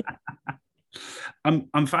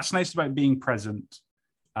 I'm fascinated about being present.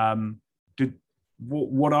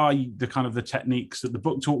 What are the kind of the techniques that the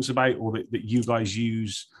book talks about, or that you guys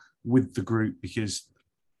use with the group? Because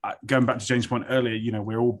going back to Jane's point earlier, you know,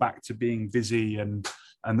 we're all back to being busy and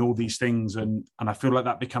all these things, and I feel like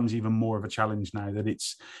that becomes even more of a challenge now, that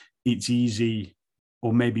it's easy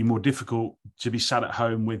or maybe more difficult to be sat at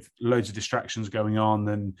home with loads of distractions going on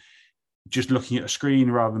and just looking at a screen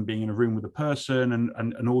rather than being in a room with a person,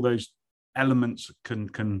 and all those elements can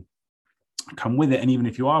come with it. And even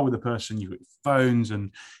if you are with a person, you've got phones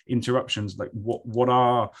and interruptions. Like what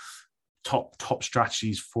are top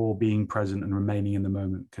strategies for being present and remaining in the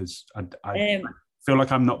moment? Because I feel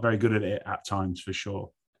like I'm not very good at it at times, for sure.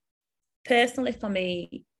 Personally, for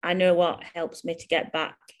me, I know what helps me to get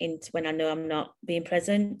back into when I know I'm not being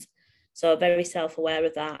present. So very self-aware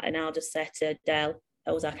of that. And I'll just say to Dell,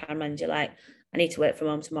 as our camera manager, like, I need to work from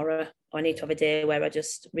home tomorrow, or I need to have a day where I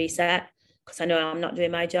just reset, because I know I'm not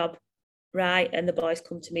doing my job right, and the boys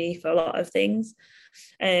come to me for a lot of things.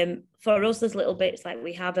 For us, there's little bits like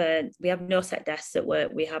we have no set desks at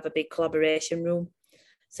work. We have a big collaboration room.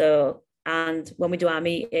 So, and when we do our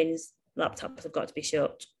meetings, laptops have got to be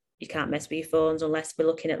shut. You can't mess with your phones unless we're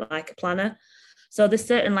looking at like a planner. So there's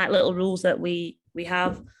certain like little rules that we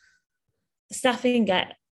have. The staffing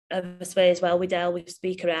get a sway as well. We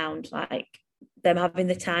speak around like them having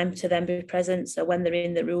the time to then be present. So when they're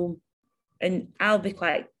in the room, and I'll be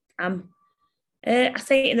quite, I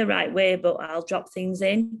say it in the right way, but I'll drop things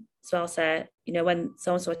in. So I'll say, you know, when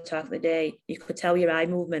so-and-so talking the day, you could tell your eye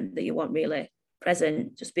movement that you want really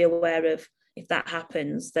present. Just be aware of, if that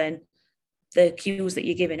happens, then the cues that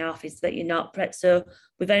you're giving off is that you're not present. So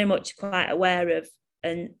we're very much quite aware of,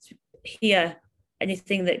 and hear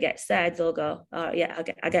anything that gets said, they'll go, oh yeah,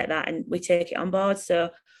 I get that, and we take it on board. So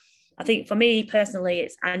I think for me personally,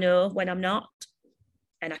 it's, I know when I'm not,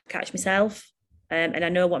 and I catch myself, and I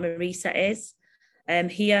know what my reset is.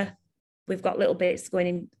 Here we've got little bits going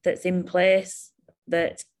in that's in place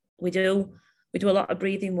that we do a lot of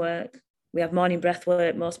breathing work. We have morning breath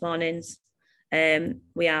work most mornings.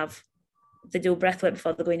 They do breath work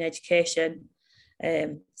before they go in education.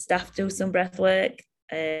 Staff do some breath work.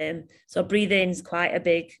 So breathing's quite a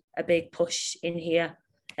big push in here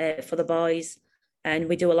for the boys. And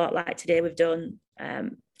we do a lot, like today we've done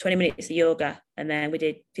 20 minutes of yoga, and then we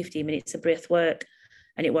did 15 minutes of breath work.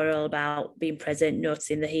 And it were all about being present,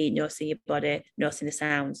 noticing the heat, noticing your body, noticing the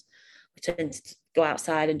sounds. We tend to go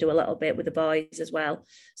outside and do a little bit with the boys as well.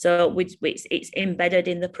 So it's embedded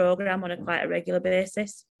in the programme on quite a regular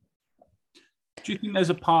basis. Do you think there's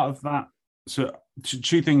a part of that? So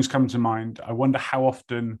two things come to mind. I wonder how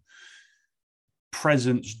often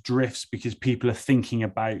presence drifts because people are thinking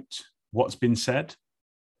about what's been said.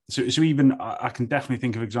 So even I can definitely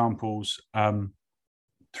think of examples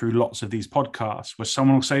through lots of these podcasts where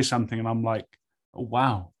someone will say something and I'm like, oh,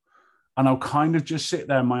 wow. And I'll kind of just sit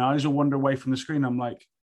there and my eyes will wander away from the screen. I'm like,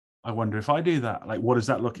 I wonder if I do that. Like, what does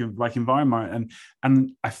that look like environment?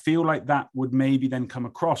 And I feel like that would maybe then come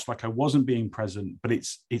across like I wasn't being present, but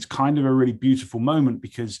it's kind of a really beautiful moment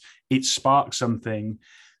because it sparks something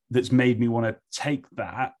that's made me want to take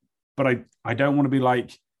that. But I don't want to be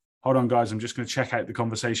like, hold on, guys, I'm just going to check out the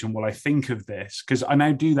conversation while I think of this. Because I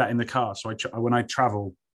now do that in the car. So when I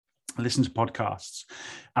travel, I listen to podcasts,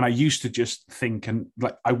 and I used to just think and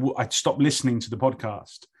like I'd stop listening to the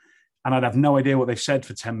podcast and I'd have no idea what they've said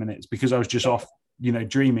for 10 minutes because I was just off,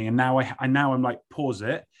 dreaming. And now I'm like, pause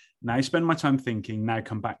it. Now I spend my time thinking, now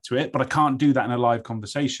come back to it. But I can't do that in a live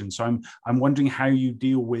conversation. So I'm wondering how you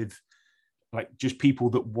deal with like just people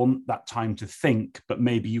that want that time to think, but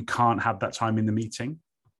maybe you can't have that time in the meeting.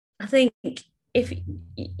 I think if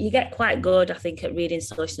you get quite good, I think, at reading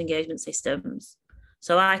social engagement systems.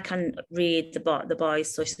 So I can read the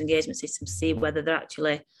boys' social engagement system to see whether they're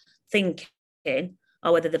actually thinking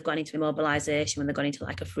or whether they've gone into immobilization, when they've gone into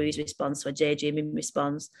like a freeze response or a daydreaming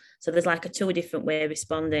response. So there's like a 2 different way of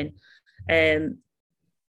responding. And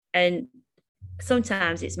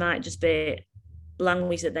sometimes it might just be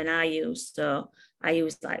language that then I use. So I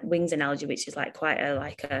use like wings analogy, which is like quite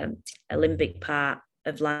a limbic part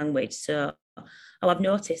of language. So I've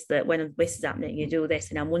noticed that when this is happening, you do this,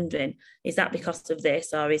 and I'm wondering, is that because of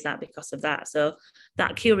this or is that because of that? So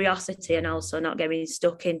that curiosity, and also not getting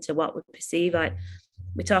stuck into what we perceive. Like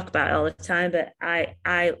we talk about it all the time, but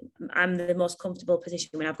I'm the most comfortable position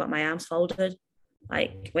when I've got my arms folded.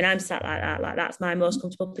 Like when I'm sat like that, like that's my most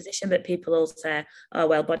comfortable position. But people will say, oh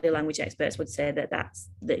well, body language experts would say that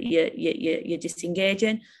you're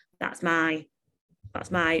disengaging. That's my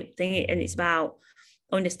thing, and it's about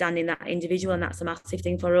understanding that individual, and that's a massive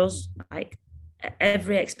thing for us. Like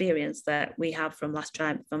every experience that we have from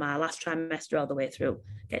our last trimester all the way through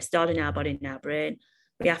gets stored in our body and our brain.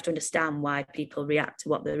 We have to understand why people react to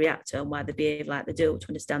what they react to and why they behave like they do, to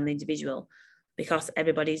understand the individual, because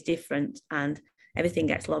everybody's different and everything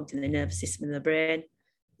gets logged in the nervous system in the brain.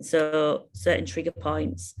 So certain trigger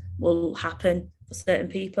points will happen for certain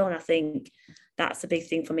people, and I think that's a big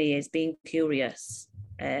thing for me, is being curious.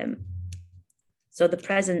 So the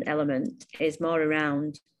present element is more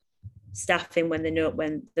around staffing when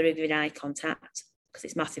they're giving eye contact, because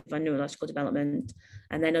it's massive on neurological development,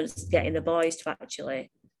 and then getting the boys to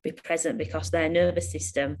actually be present, because their nervous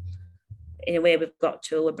system, in a way, we've got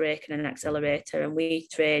to a brake and an accelerator, and we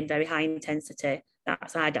train very high intensity.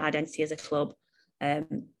 That's our identity as a club.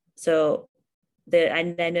 So their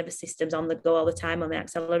nervous system's on the go all the time on the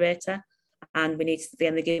accelerator, and we need to be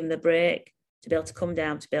on the give them the brake to be able to come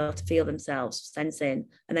down, to be able to feel themselves, sensing,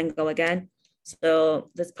 and then go again.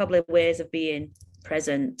 So there's probably ways of being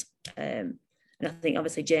present. And I think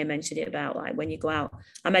obviously Jay mentioned it about like when you go out.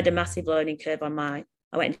 I made a massive learning curve I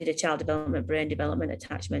went and did a child development, brain development,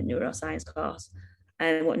 attachment, neuroscience course.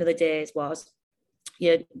 And one of the days was,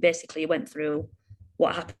 you went through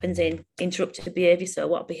what happens in interrupted behaviour. So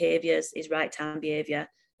what behaviours is right time behaviour,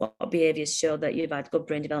 what behaviours show that you've had good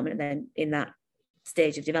brain development, and then in that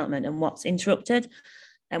stage of development, and what's interrupted.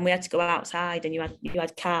 And we had to go outside, and you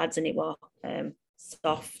had cards, and it was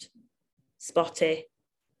soft, spotty,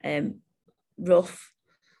 rough,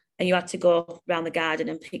 and you had to go around the garden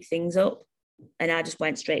and pick things up. And I just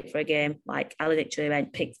went straight for a game. Like I literally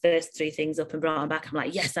went, picked first 3 things up and brought them back. I'm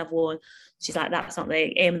like, yes, I've won. She's like, that's not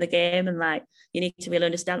the aim of the game. And like, you need to really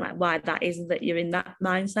understand like why that is, that you're in that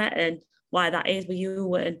mindset, and why that is with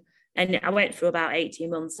you. And I went through about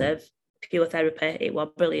 18 months of pure therapy. It was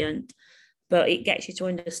brilliant, but it gets you to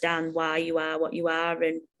understand why you are what you are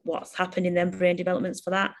and what's happened in them brain developments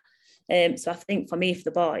for that. So I think for me, for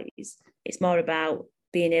the boys, it's more about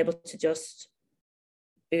being able to just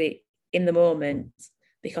be in the moment,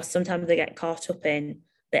 because sometimes they get caught up in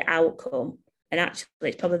the outcome, and actually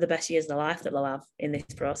it's probably the best years of their life that they'll have in this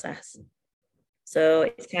process. So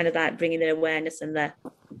it's kind of like bringing their awareness and the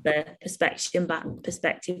perspective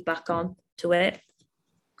back on to it.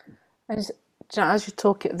 And as you're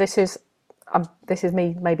talking, this is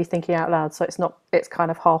me maybe thinking out loud, so it's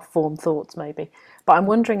kind of half-formed thoughts maybe. But I'm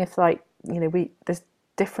wondering if, like, there's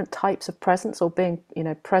different types of presence, or being,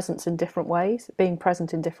 presence in different ways, being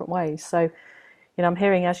present in different ways. So, I'm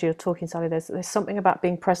hearing as you're talking, Sally, there's something about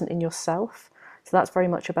being present in yourself. So that's very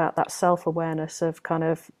much about that self-awareness of kind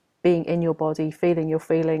of being in your body, feeling your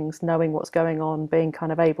feelings, knowing what's going on, being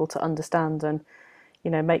kind of able to understand and,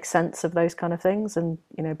 make sense of those kind of things, and,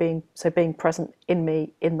 being present in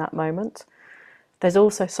me in that moment. There's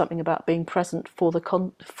also something about being present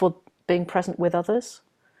for being present with others.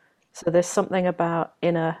 So there's something about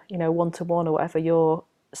in a, one-to-one or whatever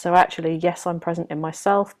so actually, yes, I'm present in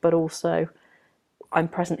myself, but also I'm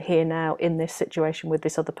present here now in this situation with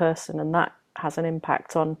this other person, and that has an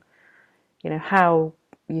impact on, how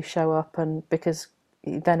you show up, and because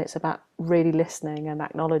then it's about really listening and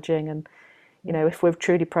acknowledging, and, if we're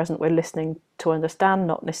truly present, we're listening to understand,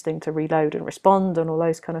 not listening to reload and respond and all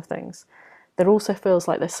those kind of things. There also feels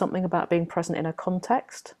like there's something about being present in a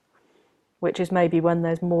context, which is maybe when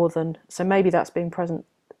there's more than, so maybe that's being present,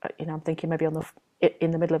 I'm thinking maybe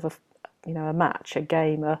in the middle of a match, a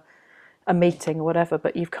game, a meeting or whatever,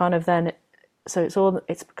 but you've kind of then, so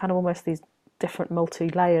it's kind of almost these different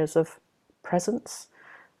multi-layers of presence,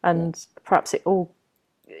 and perhaps it all,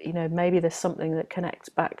 maybe there's something that connects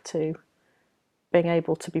back to being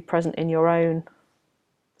able to be present in your own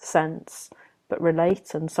sense, but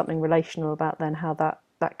relate, and something relational about then how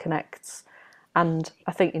that connects. And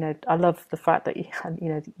I think, I love the fact that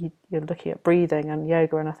you're looking at breathing and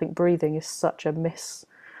yoga, and I think breathing is such a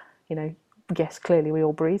yes, clearly we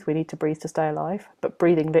all breathe, we need to breathe to stay alive, but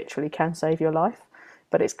breathing literally can save your life,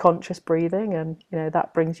 but it's conscious breathing, and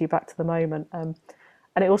that brings you back to the moment. And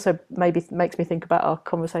it also maybe makes me think about our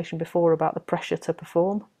conversation before about the pressure to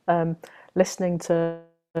perform. Listening to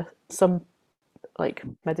some like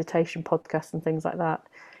meditation podcasts and things like that,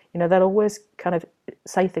 they'll always kind of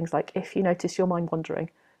say things like, if you notice your mind wandering,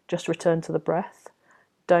 just return to the breath.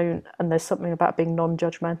 And there's something about being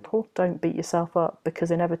non-judgmental. Don't beat yourself up,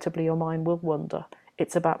 because inevitably your mind will wander.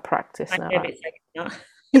 It's about practice now.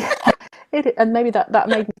 Yeah, and maybe that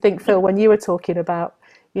made me think, Phil, when you were talking about,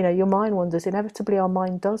 your mind wanders, inevitably our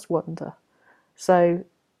mind does wander. So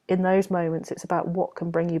in those moments, it's about what can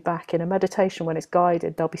bring you back. In a meditation, when it's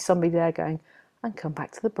guided, there'll be somebody there going, and come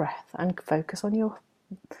back to the breath and focus on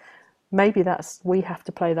maybe we have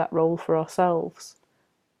to play that role for ourselves.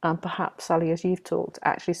 And perhaps, Sally, as you've talked,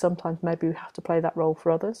 actually sometimes maybe we have to play that role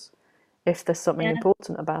for others if there's something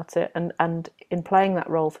important about it. And in playing that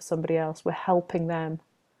role for somebody else, we're helping them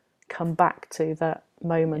come back to that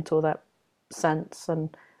moment or that sense. And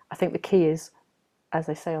I think the key is, as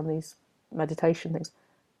they say on these meditation things,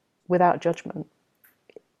 without judgment,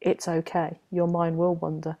 it's okay. Your mind will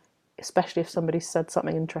wander, especially if somebody said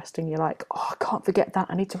something interesting. You're like, oh, I can't forget that.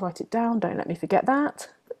 I need to write it down. Don't let me forget that.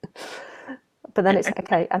 But then it's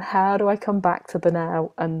okay. And how do I come back to the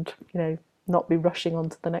now and, not be rushing on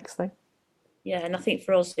to the next thing? Yeah, and I think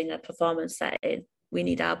for us in a performance setting, we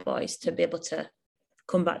need our boys to be able to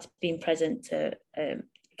come back to being present, to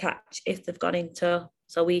catch if they've gone into.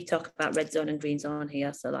 So we talk about red zone and green zone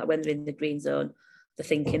here. So like when they're in the green zone, they're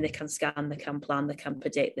thinking, they can scan, they can plan, they can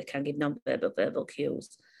predict, they can give non-verbal, verbal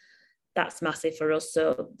cues. That's massive for us.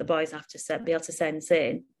 So the boys have to be able to sense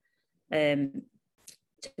in,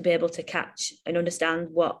 to be able to catch and understand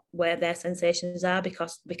where their sensations are,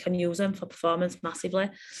 because we can use them for performance massively.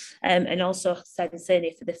 And also sensing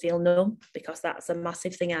if they feel numb, because that's a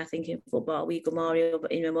massive thing, I think, in football. We go more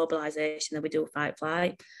in immobilisation than we do fight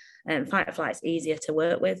flight. Fight flight is easier to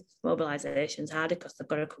work with. Mobilisation is harder because they've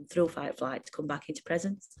got to come through fight flight to come back into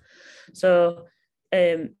presence. So,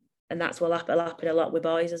 and that's what happened a lot with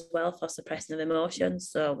boys as well, for suppressing of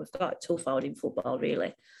emotions. So we've got twofold in football,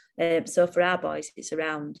 really. So for our boys, it's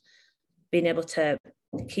around being able to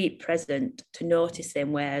keep present, to notice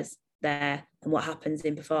them where's there and what happens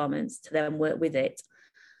in performance, to then work with it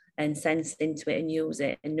and sense into it and use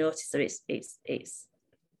it and notice that it's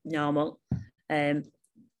normal.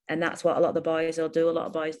 And that's what a lot of the boys will do. A lot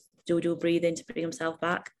of boys do breathing to bring themselves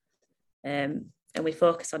back. And we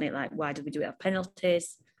focus on it, like, why do we do it? Have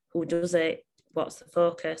penalties? Who does it? What's the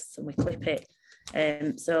focus? And we clip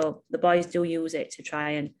it. So the boys do use it to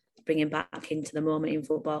try and bring him back into the moment in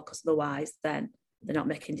football, because otherwise then they're not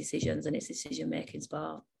making decisions, and it's decision-making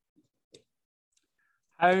sport.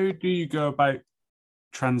 How do you go about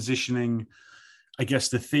transitioning, I guess,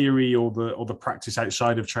 the theory or the practice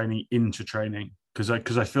outside of training into training? Because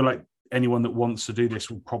I feel like anyone that wants to do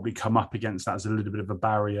this will probably come up against that as a little bit of a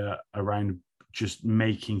barrier around just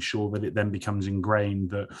making sure that it then becomes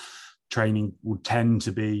ingrained, that training will tend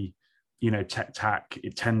to be tech tack,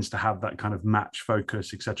 it tends to have that kind of match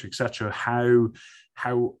focus, etc., etc.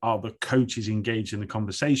 How are the coaches engaged in the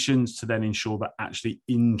conversations to then ensure that actually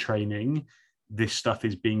in training this stuff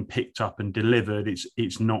is being picked up and delivered?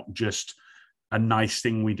 It's not just a nice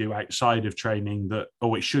thing we do outside of training that,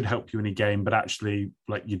 oh, it should help you in a game, but actually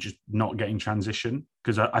like you're just not getting transition.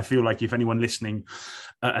 Because I feel like if anyone listening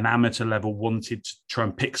at an amateur level wanted to try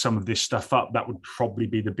and pick some of this stuff up, that would probably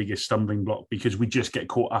be the biggest stumbling block, because we just get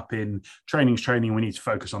caught up in training's training. We need to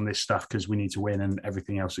focus on this stuff because we need to win and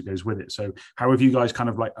everything else that goes with it. So how have you guys kind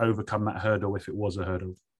of like overcome that hurdle, if it was a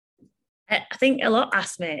hurdle? I think a lot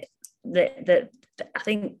ask me that I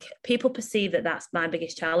think people perceive that that's my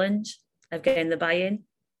biggest challenge of getting the buy-in,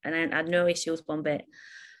 and I had no issues one bit.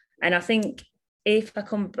 And I think if I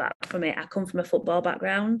come back from it, I come from a football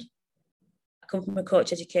background. I come from a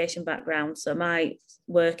coach education background. So my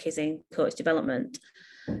work is in coach development.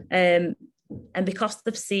 And because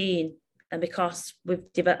they've seen, and because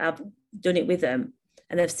I've done it with them,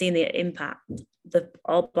 and they've seen the impact, they've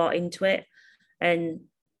all bought into it. And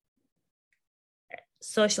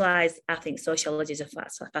I think sociology is a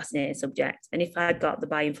fascinating subject. And if I got the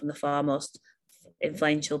buy-in from the foremost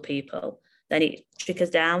influential people, then it trickles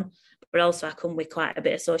down. But also I come with quite a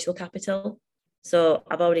bit of social capital. So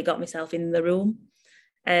I've already got myself in the room.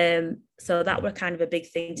 So that were kind of a big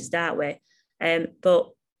thing to start with. But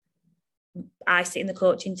I sit in the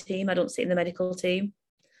coaching team. I don't sit in the medical team.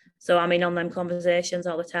 So I'm in on them conversations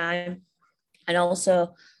all the time. And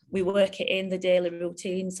also we work it in the daily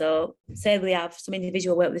routine. So say we have some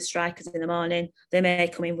individual work with the strikers in the morning, they may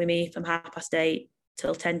come in with me from 8:30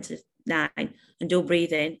 till 10 to 9 and do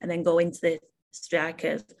breathing and then go into the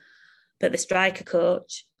strikers. But the striker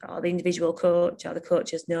coach or the individual coach or the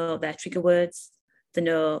coaches know their trigger words. They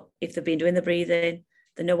know if they've been doing the breathing,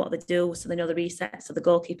 they know what they do, so they know the reset. So the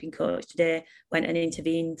goalkeeping coach today went and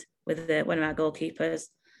intervened with one of our goalkeepers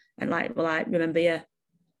and remember your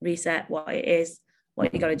reset, what it is,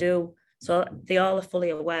 what you got to do. So they all are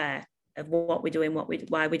fully aware of what we're doing,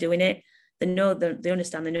 why we're doing it. They know, they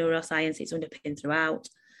understand the neuroscience, it's underpinned throughout.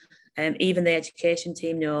 Even the education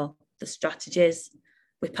team know the strategies.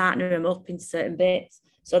 We partner them up in certain bits.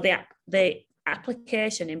 So the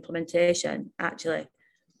application, implementation, actually,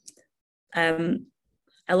 a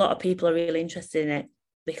lot of people are really interested in it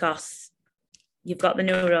because you've got the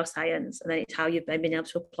neuroscience and then it's how you've been able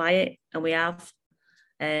to apply it. And we have,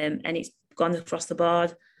 and it's gone across the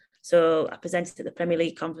board. So I presented at the Premier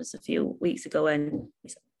League conference a few weeks ago and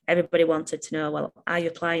everybody wanted to know, well, are you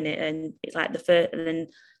applying it? And it's like the first, and then,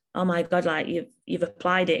 oh my God, like you've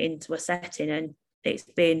applied it into a setting and it's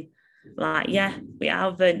been like, yeah, we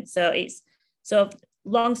haven't. So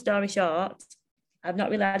long story short, I've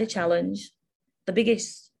not really had a challenge. The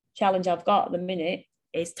biggest challenge I've got at the minute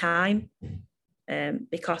is time,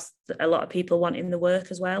 because a lot of people want in the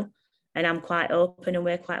work as well. And I'm quite open and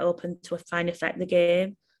we're quite open to try and affect the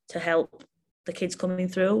game to help the kids coming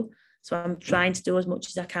through. So I'm trying to do as much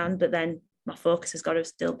as I can, but then my focus has got to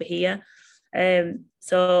still be here.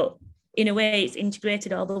 So in a way, it's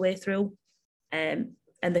integrated all the way through. And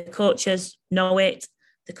the coaches know it.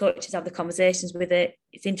 The coaches have the conversations with it.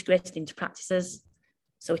 It's integrated into practices.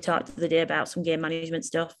 So we talked the other day about some game management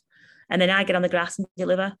stuff. And then I get on the grass and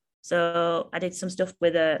deliver. So I did some stuff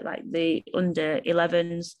with the under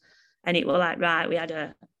 11s. And it was like, right, we had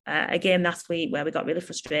a game last week where we got really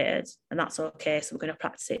frustrated, and that's okay. So we're going to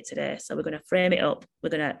practice it today. So we're going to frame it up. We're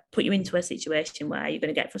going to put you into a situation where you're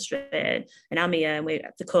going to get frustrated, and I'm here, and we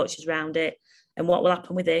have the coaches around it. And what will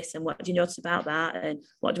happen with this? And what do you notice about that? And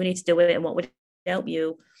what do we need to do with it? And what would help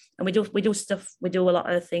you? And we do stuff. We do a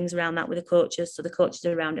lot of things around that with the coaches. So the coaches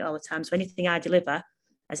are around it all the time. So anything I deliver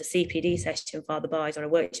as a CPD session for the boys or a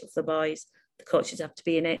workshop for the boys, the coaches have to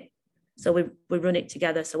be in it. So we run it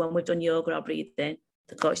together. So when we've done yoga or breathing,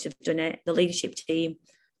 the coaches have done it. The leadership team,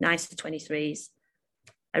 9s to 23s,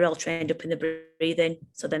 are all trained up in the breathing.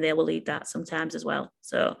 So then they will lead that sometimes as well.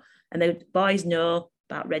 So, and the boys know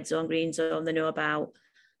about red zone, green zone. They know about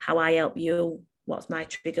how I help you. What's my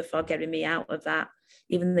trigger for getting me out of that?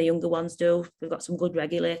 Even the younger ones do. We've got some good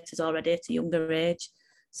regulators already at a younger age.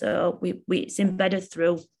 So it's embedded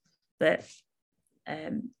through. But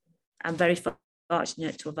I'm very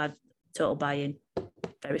fortunate to have had total buy-in.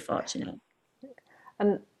 Very fortunate.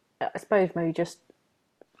 And I suppose maybe just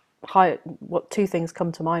what two things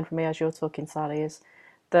come to mind for me as you're talking, Sally, is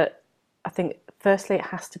that I think firstly it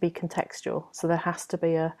has to be contextual. So there has to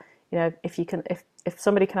be if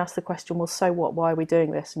somebody can ask the question, well, so what? Why are we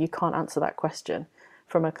doing this? And you can't answer that question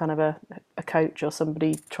from a kind of a coach or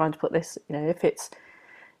somebody trying to put this. If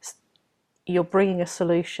you're bringing a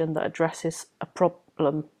solution that addresses a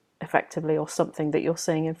problem effectively, or something that you're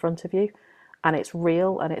seeing in front of you, and it's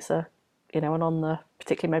real, and it's a, and on the,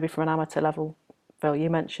 particularly maybe from an amateur level, Phil, you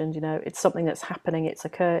mentioned, it's something that's happening, it's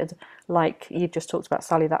occurred, like you've just talked about,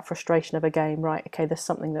 Sally, that frustration of a game, right, okay, there's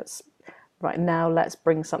something that's, right now, let's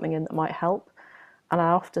bring something in that might help. And I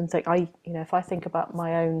often think, if I think about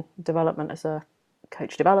my own development as a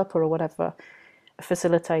coach developer or whatever, a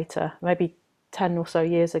facilitator, maybe 10 or so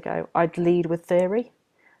years ago, I'd lead with theory.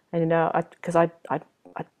 And, because I'd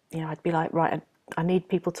be like, right, I need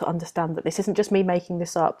people to understand that this isn't just me making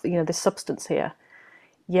this up, there's substance here.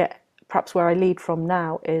 Yet, perhaps where I lead from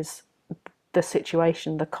now is the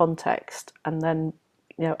situation, the context, and then,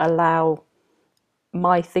 allow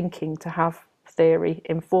my thinking to have theory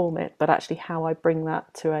inform it, but actually how I bring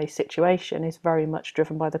that to a situation is very much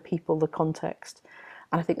driven by the people, the context.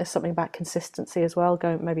 And I think there's something about consistency as well,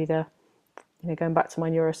 going back to my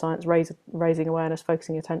neuroscience, raising awareness,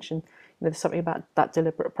 focusing attention, there's something about that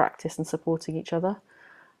deliberate practice and supporting each other.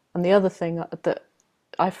 And the other thing that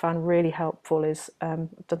I found really helpful is I've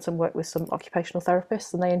done some work with some occupational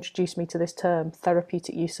therapists, and they introduced me to this term,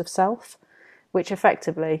 therapeutic use of self, which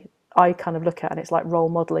effectively I kind of look at, and it's like role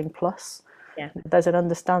modelling plus. Yeah. There's an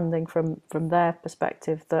understanding from their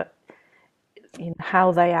perspective that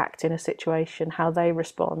how they act in a situation, how they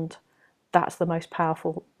respond, that's the most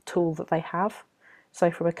powerful tool that they have.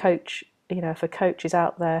 So from a coach, if a coach is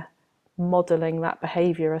out there modelling that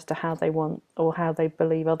behaviour as to how they want or how they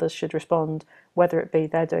believe others should respond, whether it be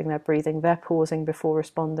they're doing their breathing, they're pausing before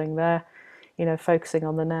responding, they're focusing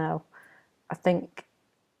on the now, I think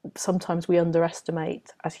sometimes we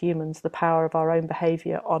underestimate as humans the power of our own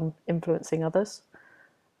behaviour on influencing others.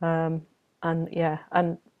 And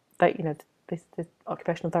they, the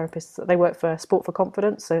occupational therapists, they work for Sport for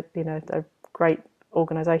Confidence, so they're a great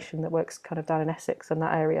organisation that works kind of down in Essex and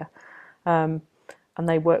that area, and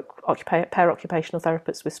they work pair occupational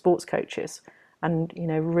therapists with sports coaches, and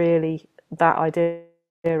really that idea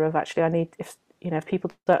of actually I need, if people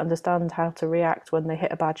don't understand how to react when they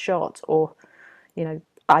hit a bad shot, or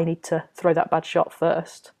I need to throw that bad shot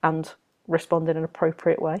first and respond in an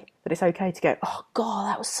appropriate way. That it's okay to go, oh God,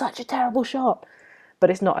 that was such a terrible shot. But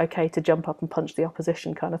it's not okay to jump up and punch the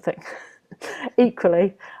opposition kind of thing.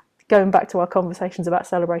 Equally, going back to our conversations about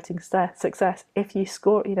celebrating success, if you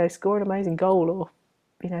score an amazing goal, or,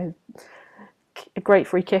 a great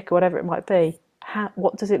free kick or whatever it might be,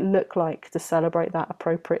 what does it look like to celebrate that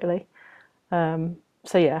appropriately?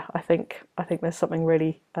 So yeah, I think there's something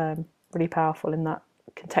really, really powerful in that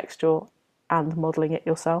contextual and modelling it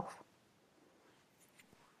yourself.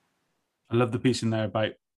 I love the piece in there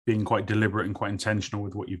about being quite deliberate and quite intentional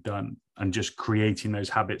with what you've done, and just creating those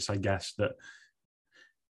habits, I guess, that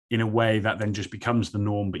in a way that then just becomes the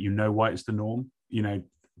norm, but why it's the norm.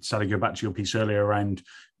 Sally, go back to your piece earlier around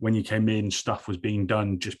when you came in, stuff was being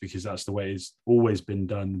done just because that's the way it's always been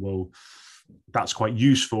done. Well, that's quite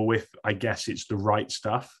useful if, I guess, it's the right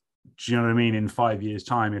stuff. Do you know what I mean? In 5 years'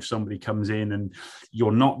 time, if somebody comes in and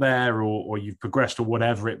you're not there, or you've progressed, or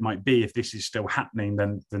whatever it might be, if this is still happening,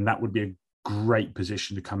 then that would be a great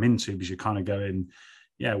position to come into, because you're kind of going,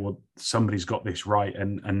 yeah, well, somebody's got this right,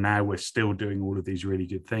 and now we're still doing all of these really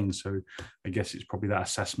good things. So I guess it's probably that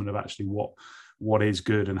assessment of actually what is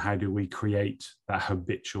good, and how do we create that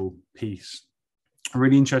habitual piece. I'm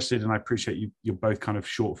really interested, and I appreciate you're both kind of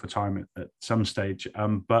short for time at some stage,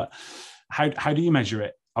 but how do you measure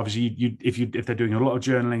it? Obviously, if they're doing a lot of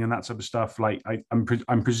journaling and that type of stuff, like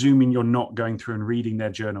I'm presuming you're not going through and reading their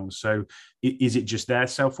journals. So is it just their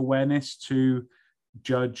self-awareness to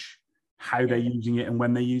judge how they're using it and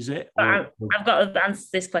when they use it? I've got to answer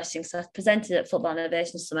this question because I presented at Football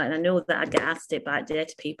Innovation Summit, and I know that I'd get asked it by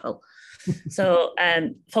data people. So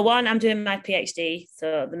for one, I'm doing my PhD,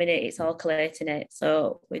 so at the minute it's all collating it,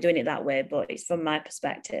 so we're doing it that way, but it's from my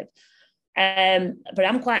perspective. But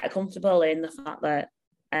I'm quite comfortable in the fact that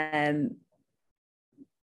I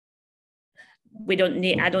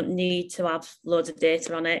don't need to have loads of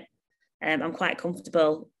data on it. I'm quite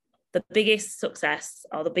comfortable. The biggest success,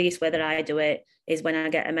 or the biggest way that I do it, is when I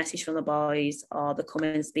get a message from the boys, or they come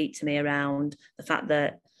and speak to me around the fact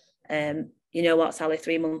that, you know what, Sally,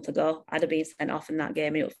 3 months ago, I'd have been sent off in that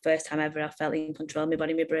game, and it was the first time ever I felt in control of my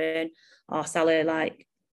body, my brain. Or Sally, like,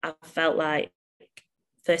 I felt like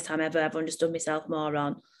first time ever I've understood myself more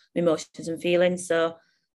on my emotions and feelings. So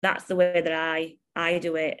that's the way that I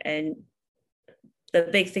do it. And the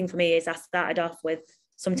big thing for me is I started off with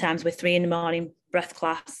sometimes with 3 a.m. breath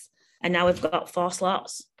class, and now we've got 4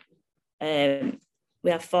 slots. We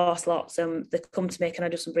have 4 slots, and they come to me, can I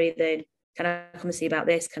do some breathing? Can I come and see about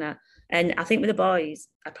this? And I think with the boys,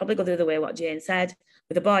 I'd probably go the other way what Jane said.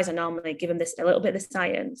 With the boys, I normally give them this a little bit of the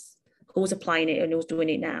science, who's applying it and who's doing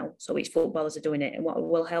it now. So which footballers are doing it and what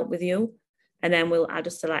will help with you. And then I'll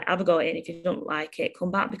just like have a go at it. And if you don't like it,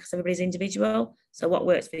 come back, because everybody's individual. So what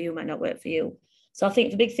works for you might not work for you. So I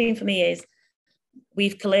think the big thing for me is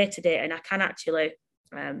we've collated it, and I can actually,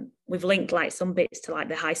 we've linked like some bits to like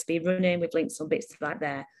the high speed running. We've linked some bits to like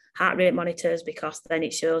their heart rate monitors, because then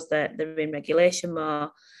it shows that they're in regulation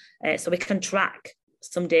more. So we can track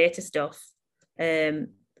some data stuff,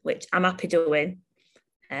 which I'm happy doing.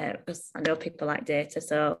 Because I know people like data.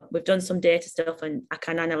 So we've done some data stuff, and I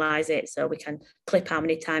can analyse it, so we can clip how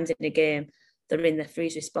many times in a game they're in the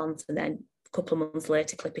freeze response, and then a couple of months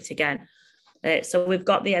later clip it again. So we've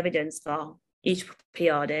got the evidence for each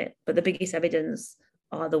pre-audit, but the biggest evidence,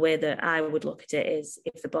 or the way that I would look at it, is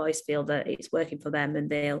if the boys feel that it's working for them, and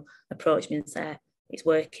they'll approach me and say, it's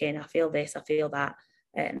working, I feel this, I feel that.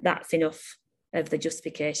 That's enough of the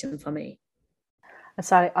justification for me. And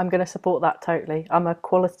Sally, I'm going to support that totally. I'm a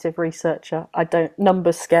qualitative researcher.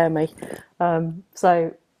 Numbers scare me.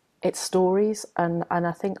 So it's stories, and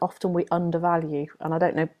I think often we undervalue, and I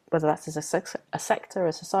don't know whether that's as a sector,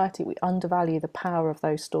 a society, we undervalue the power of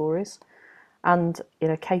those stories, and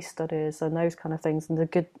case studies and those kind of things. And the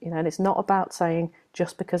good, and it's not about saying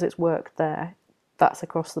just because it's worked there, that's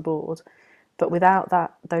across the board, but without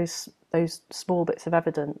that, those small bits of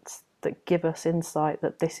evidence that give us insight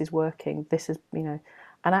that this is working, this is, and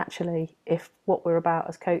actually, if what we're about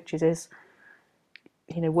as coaches is,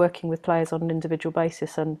 working with players on an individual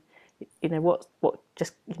basis, and what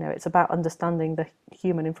just, it's about understanding the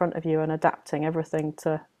human in front of you and adapting everything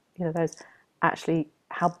to, there's actually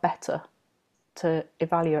how better to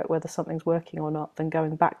evaluate whether something's working or not than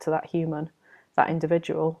going back to that human, that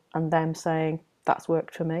individual, and them saying that's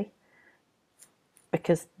worked for me,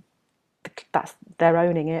 because they're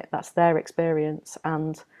owning it, that's their experience.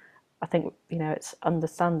 And I think it's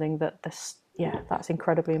understanding that that's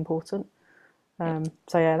incredibly important. So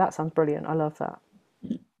that sounds brilliant. I love that.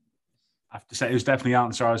 I have to say, it was definitely the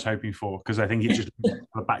answer I was hoping for, because I think it just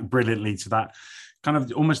went back brilliantly to that kind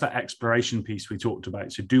of almost that exploration piece we talked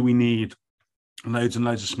about. So do we need loads and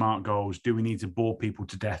loads of SMART goals? Do we need to bore people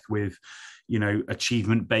to death with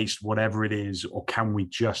achievement based whatever it is, or can we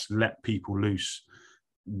just let people loose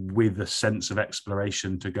with a sense of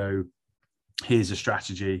exploration to go, here's a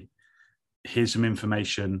strategy, here's some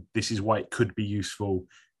information, this is why it could be useful,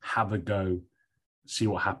 have a go, see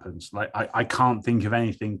what happens. Like I can't think of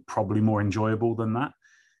anything probably more enjoyable than that,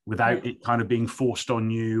 without it kind of being forced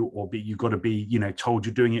on you, or you've got to be told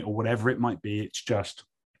you're doing it, or whatever it might be. It's just,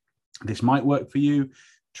 this might work for you,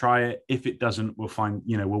 try it. If it doesn't, we'll find,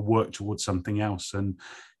 we'll work towards something else. And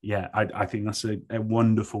I think that's a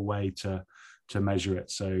wonderful way to measure it.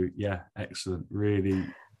 So excellent, really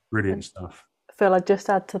brilliant stuff. Phil, I'd just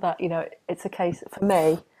add to that, it's a case, for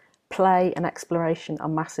me, play and exploration are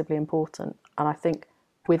massively important. And I think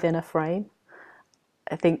within a frame,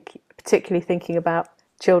 I think particularly thinking about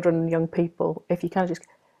children and young people, if you kind of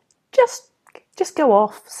just go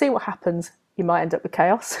off, see what happens, you might end up with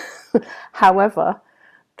chaos. However,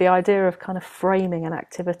 the idea of kind of framing an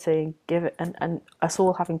activity and give it, and us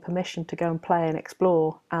all having permission to go and play and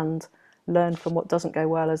explore and learn from what doesn't go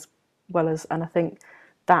well as, and I think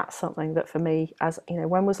that's something that for me, as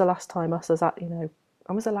when was the last time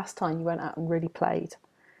when was the last time you went out and really played?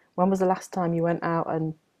 When was the last time you went out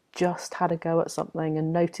and just had a go at something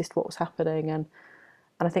and noticed what was happening? And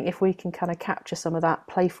I think if we can kind of capture some of that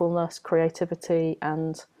playfulness, creativity,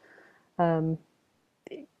 and a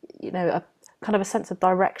kind of a sense of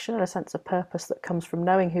direction and a sense of purpose that comes from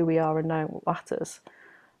knowing who we are and knowing what matters,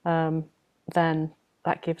 then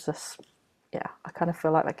that gives us, I kind of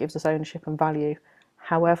feel like that gives us ownership and value.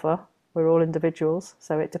 However, we're all individuals,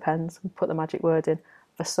 so it depends. We put the magic word in.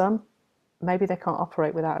 For some, maybe they can't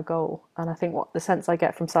operate without a goal. And I think what the sense I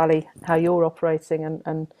get from Sally, how you're operating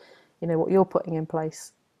and what you're putting in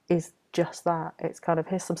place is just that. It's kind of,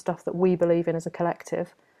 here's some stuff that we believe in as a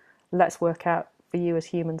collective. Let's work out for you as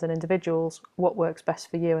humans and individuals what works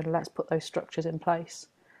best for you, and let's put those structures in place,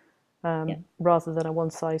 rather than a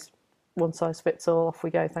one size fits all, off we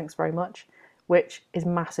go, thanks very much, which is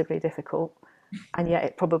massively difficult, and yet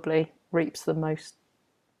it probably reaps the most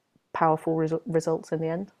powerful results in the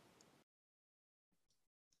end.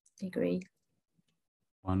 Agree.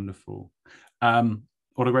 Wonderful.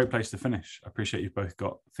 What a great place to finish. I appreciate you've both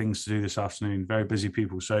got things to do this afternoon. Very busy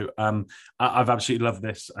people. So I've absolutely loved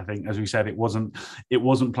this. I think, as we said, it wasn't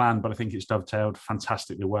planned, but I think it's dovetailed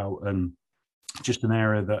fantastically well, and just an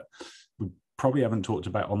area that we probably haven't talked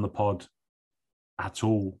about on the pod at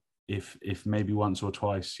all if maybe once or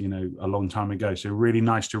twice, a long time ago. So really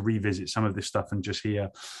nice to revisit some of this stuff and just hear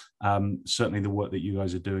certainly the work that you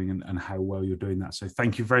guys are doing and how well you're doing that. So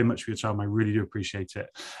thank you very much for your time. I really do appreciate it.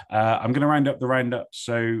 I'm going to round up the roundup.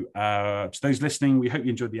 So to those listening, we hope you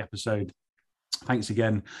enjoyed the episode. Thanks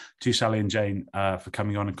again to Sally and Jane for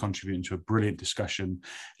coming on and contributing to a brilliant discussion.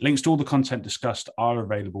 Links to all the content discussed are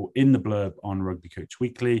available in the blurb on Rugby Coach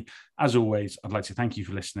Weekly. As always, I'd like to thank you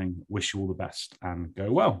for listening, wish you all the best, and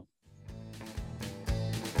go well.